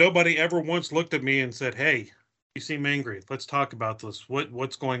 And nobody ever once looked at me and said, "Hey, you seem angry. Let's talk about this.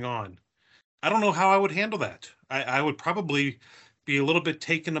 What's going on?" I don't know how I would handle that. I would probably be a little bit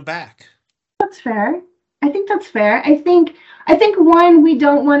taken aback. That's fair. I think that's fair. I think one, we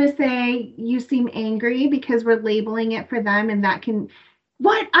don't want to say you seem angry because we're labeling it for them, and that can,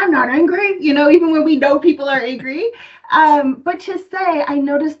 what? I'm not angry, even when we know people are angry. But to say, I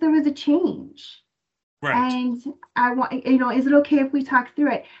noticed there was a change. Right. And I want, is it okay if we talk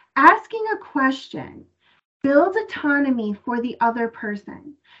through it? Asking a question builds autonomy for the other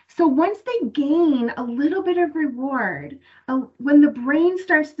person. So once they gain a little bit of reward, when the brain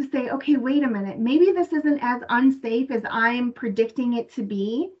starts to say, okay, wait a minute, maybe this isn't as unsafe as I'm predicting it to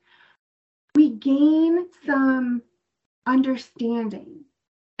be, we gain some understanding.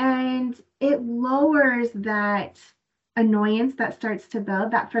 And it lowers that annoyance that starts to build,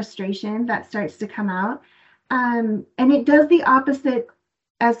 that frustration that starts to come out. And it does the opposite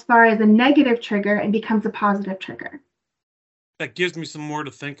as far as a negative trigger and becomes a positive trigger. That gives me some more to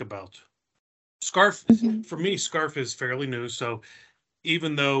think about. Scarf, for me, Scarf is fairly new. So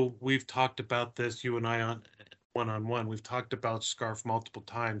even though we've talked about this, you and I on one-on-one, we've talked about Scarf multiple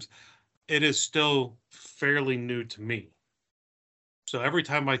times, it is still fairly new to me. So every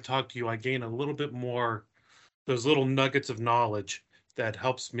time I talk to you, I gain a little bit more, those little nuggets of knowledge that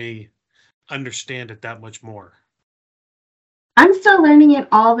helps me understand it that much more. I'm still learning it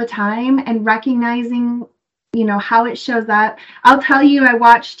all the time and recognizing, how it shows up. I'll tell you, I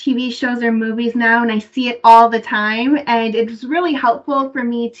watch TV shows or movies now and I see it all the time. And it's really helpful for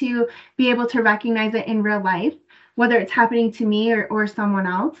me to be able to recognize it in real life, whether it's happening to me or someone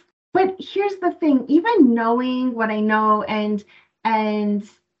else. But here's the thing, even knowing what I know and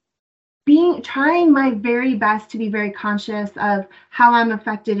trying my very best to be very conscious of how I'm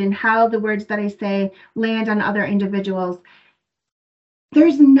affected and how the words that I say land on other individuals.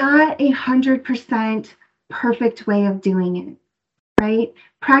 There's not 100% perfect way of doing it, right?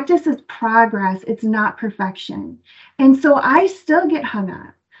 Practice is progress. It's not perfection. And so I still get hung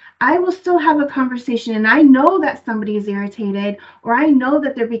up. I will still have a conversation and I know that somebody is irritated or I know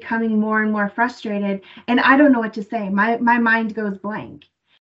that they're becoming more and more frustrated and I don't know what to say. My mind goes blank.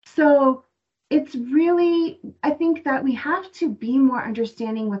 So it's really, I think that we have to be more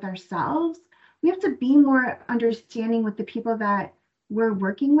understanding with ourselves. We have to be more understanding with the people that we're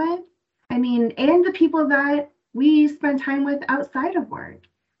working with. And the people that we spend time with outside of work.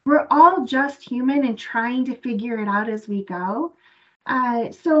 We're all just human and trying to figure it out as we go.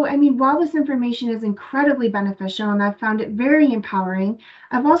 While this information is incredibly beneficial and I've found it very empowering,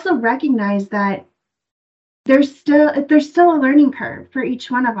 I've also recognized that there's still a learning curve for each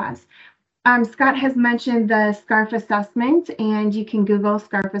one of us. Scott has mentioned the SCARF assessment, and you can Google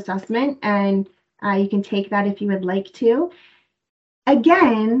SCARF assessment, and you can take that if you would like to.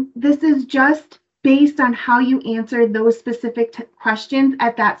 Again, this is just based on how you answer those specific questions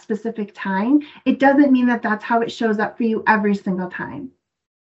at that specific time. It doesn't mean that that's how it shows up for you every single time.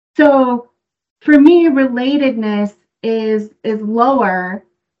 So for me, relatedness is lower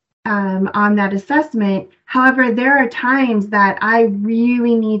on that assessment. However, there are times that I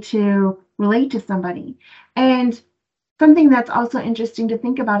really need to relate to somebody. And something that's also interesting to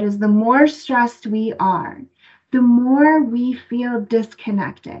think about is the more stressed we are, the more we feel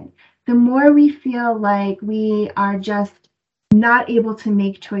disconnected, the more we feel like we are just not able to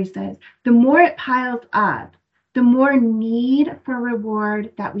make choices, the more it piles up, the more need for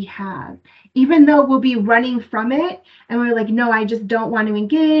reward that we have. Even though we'll be running from it and we're like, no, I just don't want to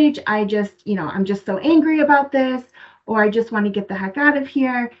engage. I'm just so angry about this, or I just want to get the heck out of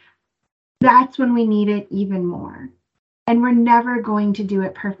here. that's when we need it even more. And we're never going to do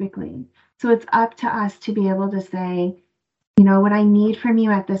it perfectly. So it's up to us to be able to say, you know, what I need from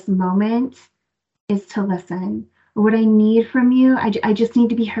you at this moment is to listen. Or what I need from you, I just need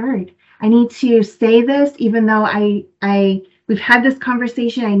to be heard. I need to say this, even though we've had this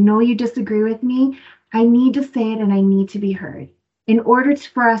conversation. I know you disagree with me. I need to say it and I need to be heard in order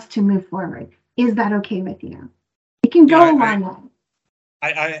for us to move forward. Is that okay with you? It can go a long way.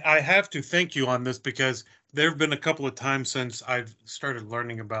 I have to thank you on this because there have been a couple of times since I've started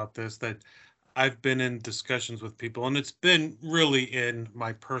learning about this that I've been in discussions with people, and it's been really in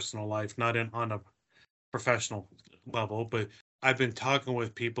my personal life, not on a professional level, but I've been talking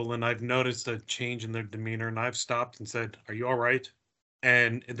with people and I've noticed a change in their demeanor, and I've stopped and said, "Are you all right?"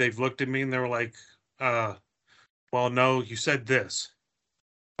 And they've looked at me and they were like, well, no, you said this.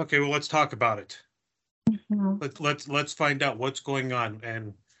 Okay, well, let's talk about it. Mm-hmm. Let's find out what's going on."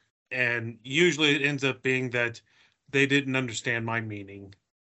 And usually it ends up being that they didn't understand my meaning,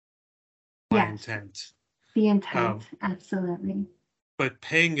 my Yes, intent. the intent, absolutely. But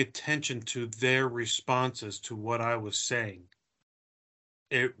paying attention to their responses to what I was saying,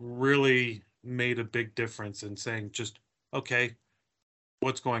 it really made a big difference in saying, just, okay,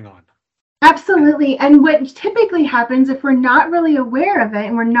 what's going on? Absolutely. And what typically happens if we're not really aware of it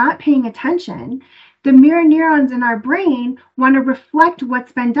and we're not paying attention, the mirror neurons in our brain want to reflect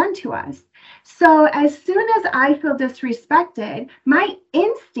what's been done to us. So as soon as I feel disrespected, my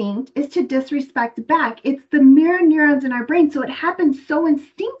instinct is to disrespect back. It's the mirror neurons in our brain. So it happens so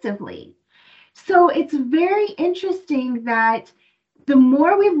instinctively. So it's very interesting that the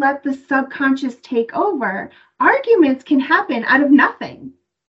more we let the subconscious take over, arguments can happen out of nothing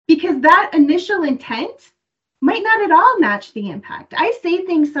because that initial intent might not at all match the impact. I say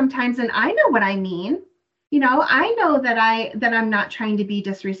things sometimes and I know what I mean. You know, I know that I'm not trying to be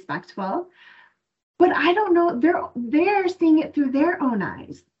disrespectful, but I don't know, they're seeing it through their own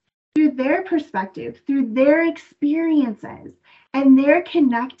eyes, through their perspective, through their experiences, and they're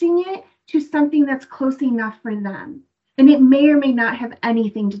connecting it to something that's close enough for them. And it may or may not have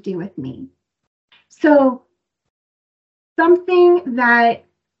anything to do with me. So something that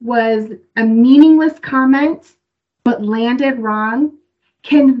was a meaningless comment but landed wrong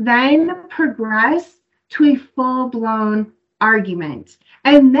can then progress to a full-blown argument.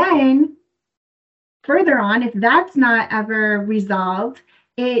 And then further on, if that's not ever resolved,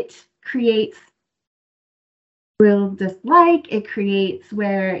 it creates real dislike. It creates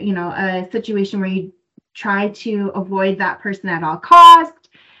where, you know, a situation where you try to avoid that person at all costs.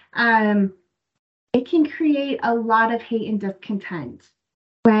 It can create a lot of hate and discontent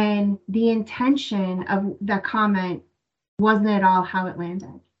when the intention of the comment wasn't at all how it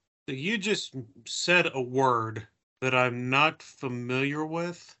landed. You just said a word that I'm not familiar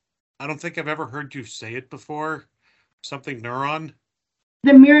with. I don't think I've ever heard you say it before. Something neuron?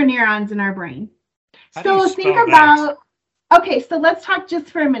 The mirror neurons in our brain. How do you So think spell about, okay, so let's talk just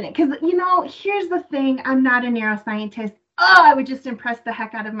for a minute. Because, you know, here's the thing. I'm not a neuroscientist. Oh, I would just impress the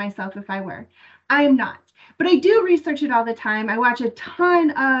heck out of myself if I were. I am not. But I do research it all the time. I watch a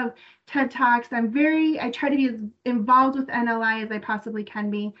ton of TED Talks. I try to be as involved with NLI as I possibly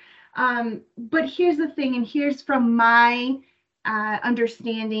can be. But here's the thing, and here's from my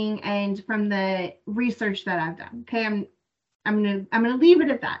understanding and from the research that I've done. Okay, I'm gonna leave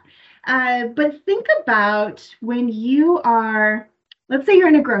it at that. But think about when you are, let's say you're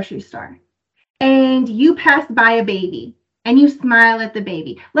in a grocery store and you pass by a baby and you smile at the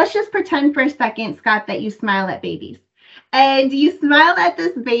baby. Let's just pretend for a second, Scott, that you smile at babies. And you smile at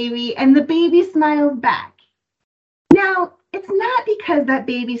this baby and the baby smiles back. Now, it's not because that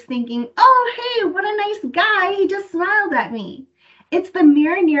baby's thinking, oh, hey, what a nice guy. He just smiled at me. It's the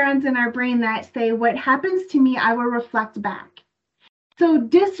mirror neurons in our brain that say, what happens to me, I will reflect back. So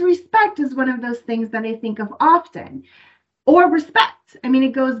disrespect is one of those things that I think of often. Or respect. I mean,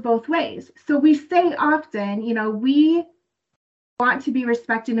 it goes both ways. So we say often, you know, we want to be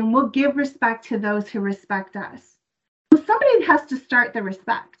respected and we'll give respect to those who respect us. Well, somebody has to start the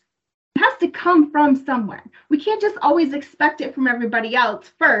respect. It has to come from somewhere. We can't just always expect it from everybody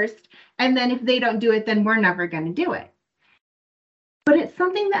else first, and then if they don't do it, then we're never going to do it. But it's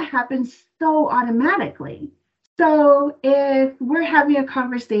something that happens so automatically. So if we're having a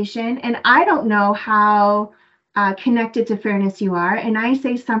conversation and I don't know how connected to fairness you are, and I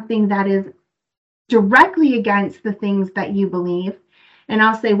say something that is directly against the things that you believe, and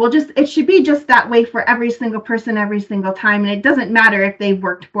I'll say, well, it should be just that way for every single person every single time, and it doesn't matter if they've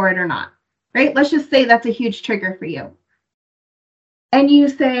worked for it or not, right? Let's just say that's a huge trigger for you. And you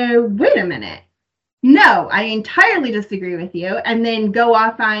say, wait a minute, no, I entirely disagree with you, and then go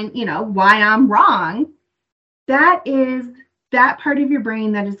off on, why I'm wrong, that is that part of your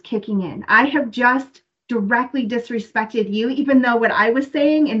brain that is kicking in. I have just directly disrespected you, even though what I was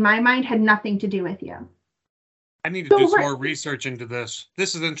saying in my mind had nothing to do with you. I need to do some more research into this.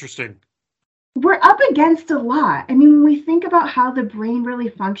 This is interesting. We're up against a lot. I mean, when we think about how the brain really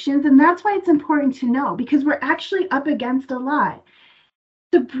functions, and that's why it's important to know, because we're actually up against a lot.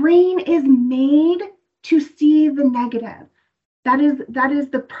 The brain is made to see the negative. That is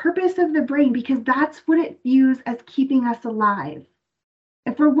the purpose of the brain, because that's what it views as keeping us alive.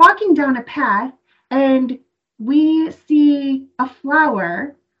 If we're walking down a path and we see a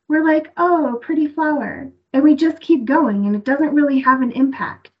flower, we're like, oh, pretty flower. And we just keep going, and it doesn't really have an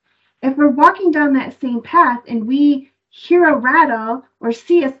impact. If we're walking down that same path and we hear a rattle or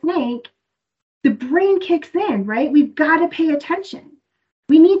see a snake, the brain kicks in, right? We've got to pay attention.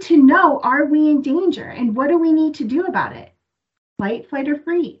 We need to know, are we in danger? And what do we need to do about it? Fight, flight, or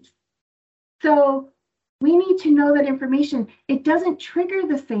freeze. So we need to know that information. It doesn't trigger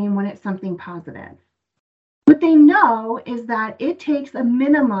the same when it's something positive. What they know is that it takes a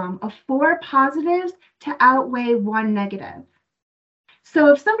minimum of 4 positives to outweigh 1 negative.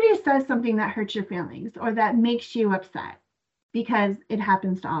 So if somebody says something that hurts your feelings or that makes you upset, because it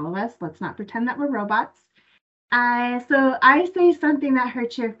happens to all of us, let's not pretend that we're robots. So I say something that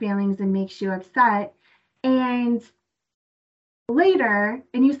hurts your feelings and makes you upset, and later,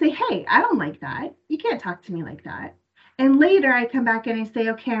 and you say, hey, I don't like that. You can't talk to me like that. And later I come back and I say,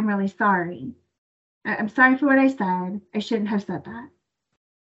 okay, I'm really sorry. I'm sorry for what I said. I shouldn't have said that.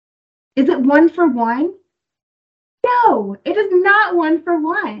 Is it 1 for 1? No, it is not 1 for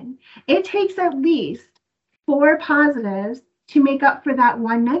 1. It takes at least 4 positives to make up for that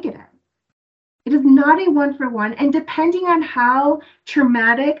 1 negative. It is not a 1 for 1. And depending on how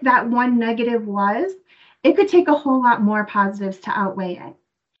traumatic that 1 negative was, it could take a whole lot more positives to outweigh it.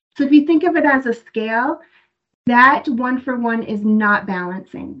 So if you think of it as a scale, that 1 for 1 is not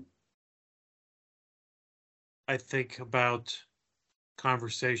balancing. I think about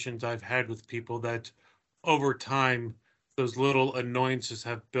conversations I've had with people that over time, those little annoyances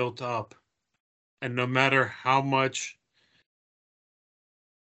have built up. And no matter how much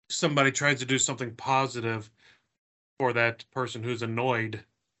somebody tries to do something positive for that person who's annoyed,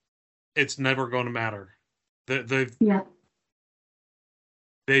 it's never going to matter. They've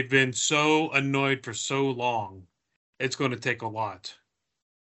been so annoyed for so long, it's going to take a lot.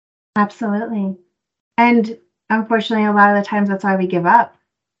 Absolutely. And unfortunately, a lot of the times that's why we give up.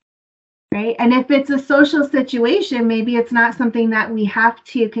 Right? And if it's a social situation, maybe it's not something that we have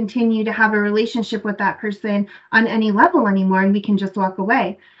to continue to have a relationship with that person on any level anymore, and we can just walk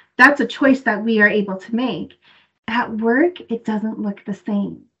away. That's a choice that we are able to make. At work, it doesn't look the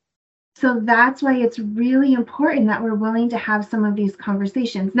same. So that's why it's really important that we're willing to have some of these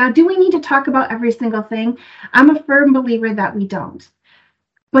conversations. Now, do we need to talk about every single thing? I'm a firm believer that we don't.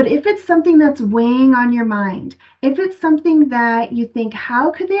 But if it's something that's weighing on your mind, if it's something that you think,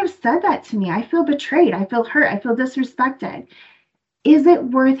 how could they have said that to me? I feel betrayed. I feel hurt. I feel disrespected. Is it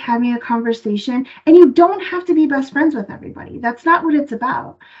worth having a conversation? And you don't have to be best friends with everybody. That's not what it's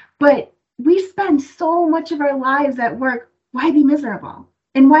about. But we spend so much of our lives at work. Why be miserable?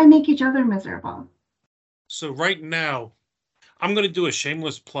 And why make each other miserable? So right now, I'm going to do a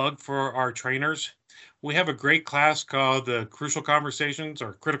shameless plug for our trainers. We have a great class called the Crucial Conversations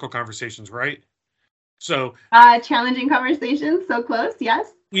or Critical Conversations, right? So challenging conversations, so close,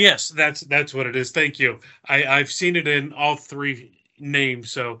 yes? Yes, that's what it is. Thank you. I've seen it in all 3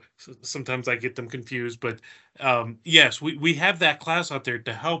 names, so sometimes I get them confused. But yes, we have that class out there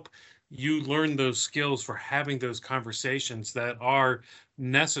to help you learn those skills for having those conversations that are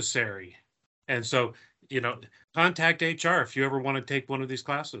necessary. And so, contact HR if you ever want to take one of these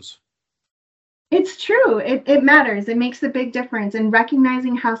classes. It's true. It matters. It makes a big difference. And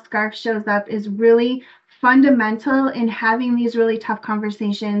recognizing how SCARF shows up is really fundamental in having these really tough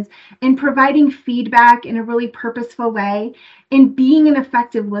conversations, in providing feedback in a really purposeful way, in being an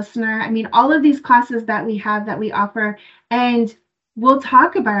effective listener. I mean, all of these classes that we have, that we offer, and we'll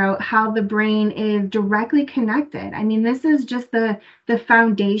talk about how the brain is directly connected. I mean, this is just the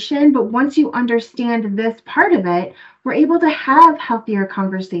foundation, but once you understand this part of it, we're able to have healthier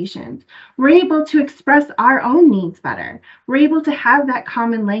conversations. We're able to express our own needs better. We're able to have that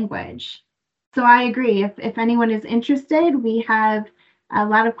common language. So I agree. If anyone is interested, we have a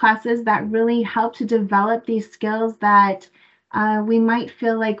lot of classes that really help to develop these skills that we might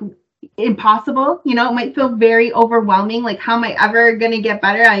feel like impossible. It might feel very overwhelming. Like, how am I ever going to get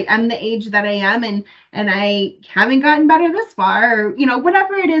better? I'm the age that I am, and I haven't gotten better this far, or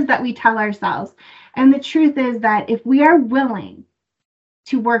whatever it is that we tell ourselves. And the truth is that if we are willing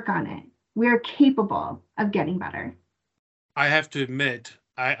to work on it, we are capable of getting better. I have to admit,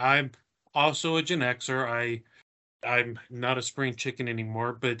 I'm also a Gen Xer. I'm not a spring chicken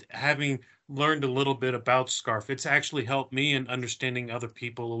anymore, but having learned a little bit about Scarf, it's actually helped me in understanding other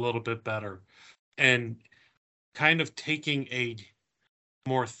people a little bit better and kind of taking a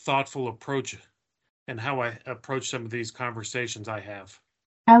more thoughtful approach and how I approach some of these conversations I have.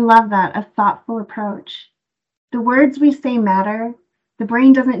 I love that, a thoughtful approach. The words we say matter. The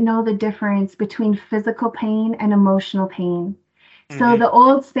brain doesn't know the difference between physical pain and emotional pain. So Mm-hmm. the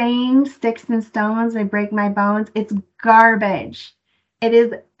old saying, sticks and stones may break my bones, it's garbage. It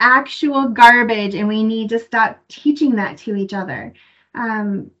is actual garbage, and we need to stop teaching that to each other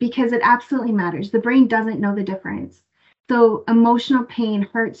because it absolutely matters. The brain doesn't know the difference. So emotional pain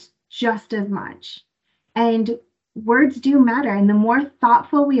hurts just as much. And words do matter. And the more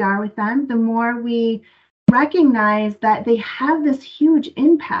thoughtful we are with them, the more we recognize that they have this huge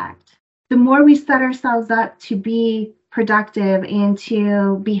impact. The more we set ourselves up to be productive and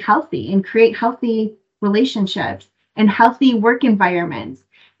to be healthy and create healthy relationships and healthy work environments,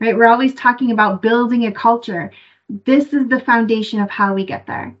 right? We're always talking about building a culture. This is the foundation of how we get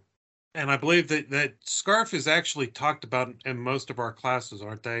there. And I believe that Scarf is actually talked about in most of our classes,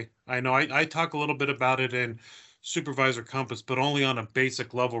 aren't they? I know I talk a little bit about it in Supervisor Compass, but only on a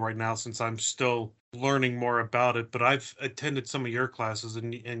basic level right now since I'm still learning more about it. But I've attended some of your classes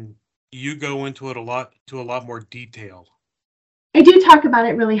and you go into it a lot more detail. I do talk about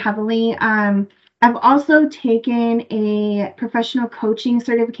it really heavily. I've also taken a professional coaching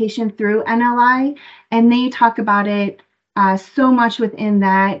certification through NLI, and they talk about it so much within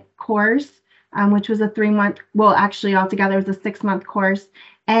that course, which was a 3-month, well, actually, altogether, it was a 6-month course.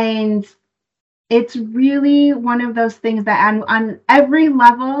 And it's really one of those things that on every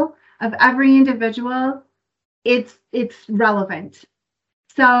level of every individual, it's relevant.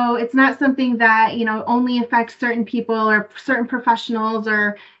 So it's not something that, only affects certain people or certain professionals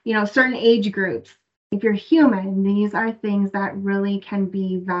or, certain age groups. If you're human, these are things that really can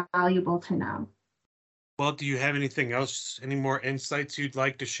be valuable to know. Well, do you have anything else, any more insights you'd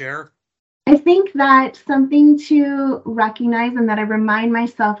like to share? I think that something to recognize and that I remind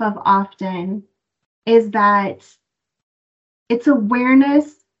myself of often is that it's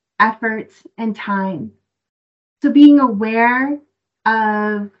awareness, effort, and time. So being aware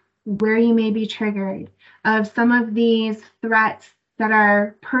of where you may be triggered, of some of these threats that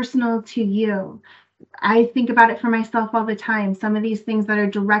are personal to you. I think about it for myself all the time. Some of these things that are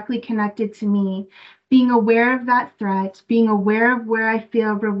directly connected to me, being aware of that threat, being aware of where I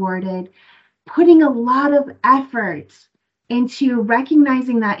feel rewarded, putting a lot of effort into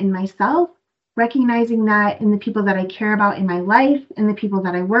recognizing that in myself, recognizing that in the people that I care about in my life, in the people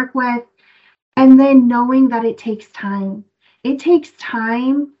that I work with, and then knowing that it takes time. It takes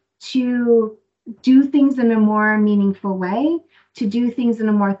time to do things in a more meaningful way, to do things in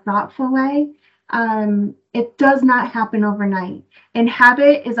a more thoughtful way. It does not happen overnight. And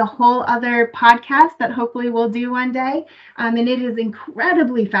habit is a whole other podcast that hopefully we'll do one day. And it is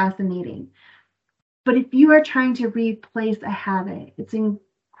incredibly fascinating. But if you are trying to replace a habit, it's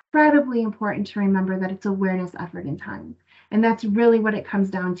incredibly important to remember that it's awareness, effort, and time. And that's really what it comes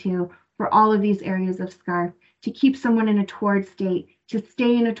down to for all of these areas of SCARF, to keep someone in a toward state, to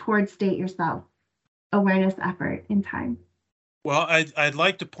stay in a toward state yourself. Awareness, effort, and time. Well, I'd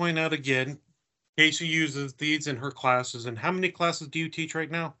like to point out again, Kacey uses these in her classes. And how many classes do you teach right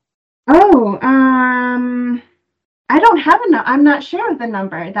now? Oh, I don't have I'm not sure of the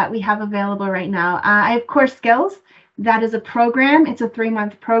number that we have available right now. I have Core Skills. That is a program. It's a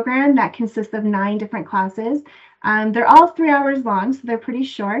 3-month program that consists of 9 different classes. They're all 3 hours long, so they're pretty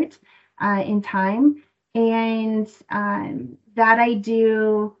short in time. And that I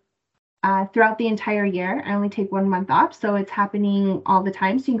do throughout the entire year. I only take 1 month off, so it's happening all the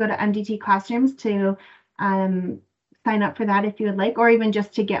time. So you can go to MDT Classrooms to sign up for that if you would like, or even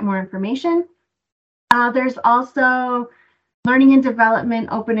just to get more information. There's also learning and development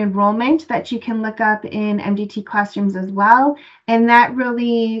open enrollment that you can look up in MDT Classrooms as well. And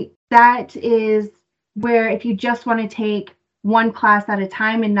that is where if you just want to take one class at a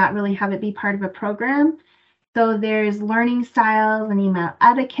time and not really have it be part of a program. So there's learning styles and email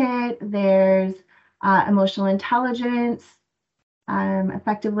etiquette, there's emotional intelligence,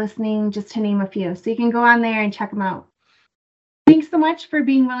 effective listening, just to name a few. So you can go on there and check them out. Thanks so much for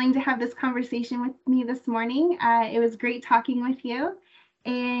being willing to have this conversation with me this morning. It was great talking with you.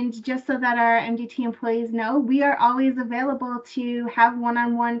 And just so that our MDT employees know, we are always available to have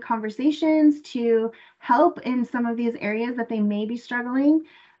one-on-one conversations to help in some of these areas that they may be struggling.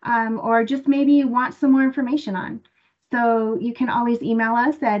 or just maybe want some more information on. So you can always email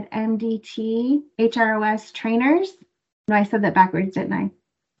us at mdthrostrainers. No, I said that backwards, didn't I?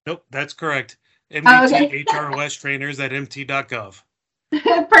 Nope, that's correct. Oh, okay. mdthrostrainers@mt.gov.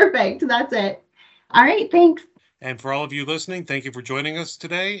 Perfect. That's it. All right. Thanks. And for all of you listening, thank you for joining us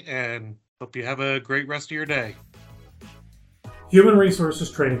today, and hope you have a great rest of your day. Human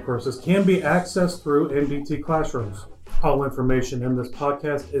Resources training courses can be accessed through MDT Classrooms. All information in this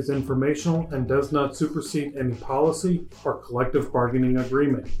podcast is informational and does not supersede any policy or collective bargaining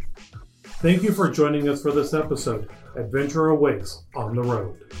agreement. Thank you for joining us for this episode. Adventure awaits on the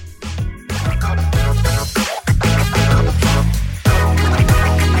road.